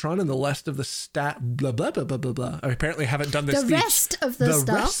 AKB, Baratron, and the rest of the staff, blah, blah, blah, blah, blah, blah. I apparently haven't done this The speech. rest of the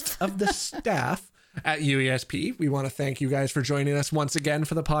staff. Rest of the staff at UESP. We want to thank you guys for joining us once again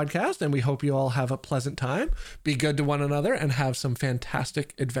for the podcast, and we hope you all have a pleasant time. Be good to one another and have some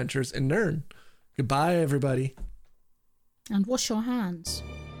fantastic adventures in Nern. Goodbye, everybody. And wash your hands.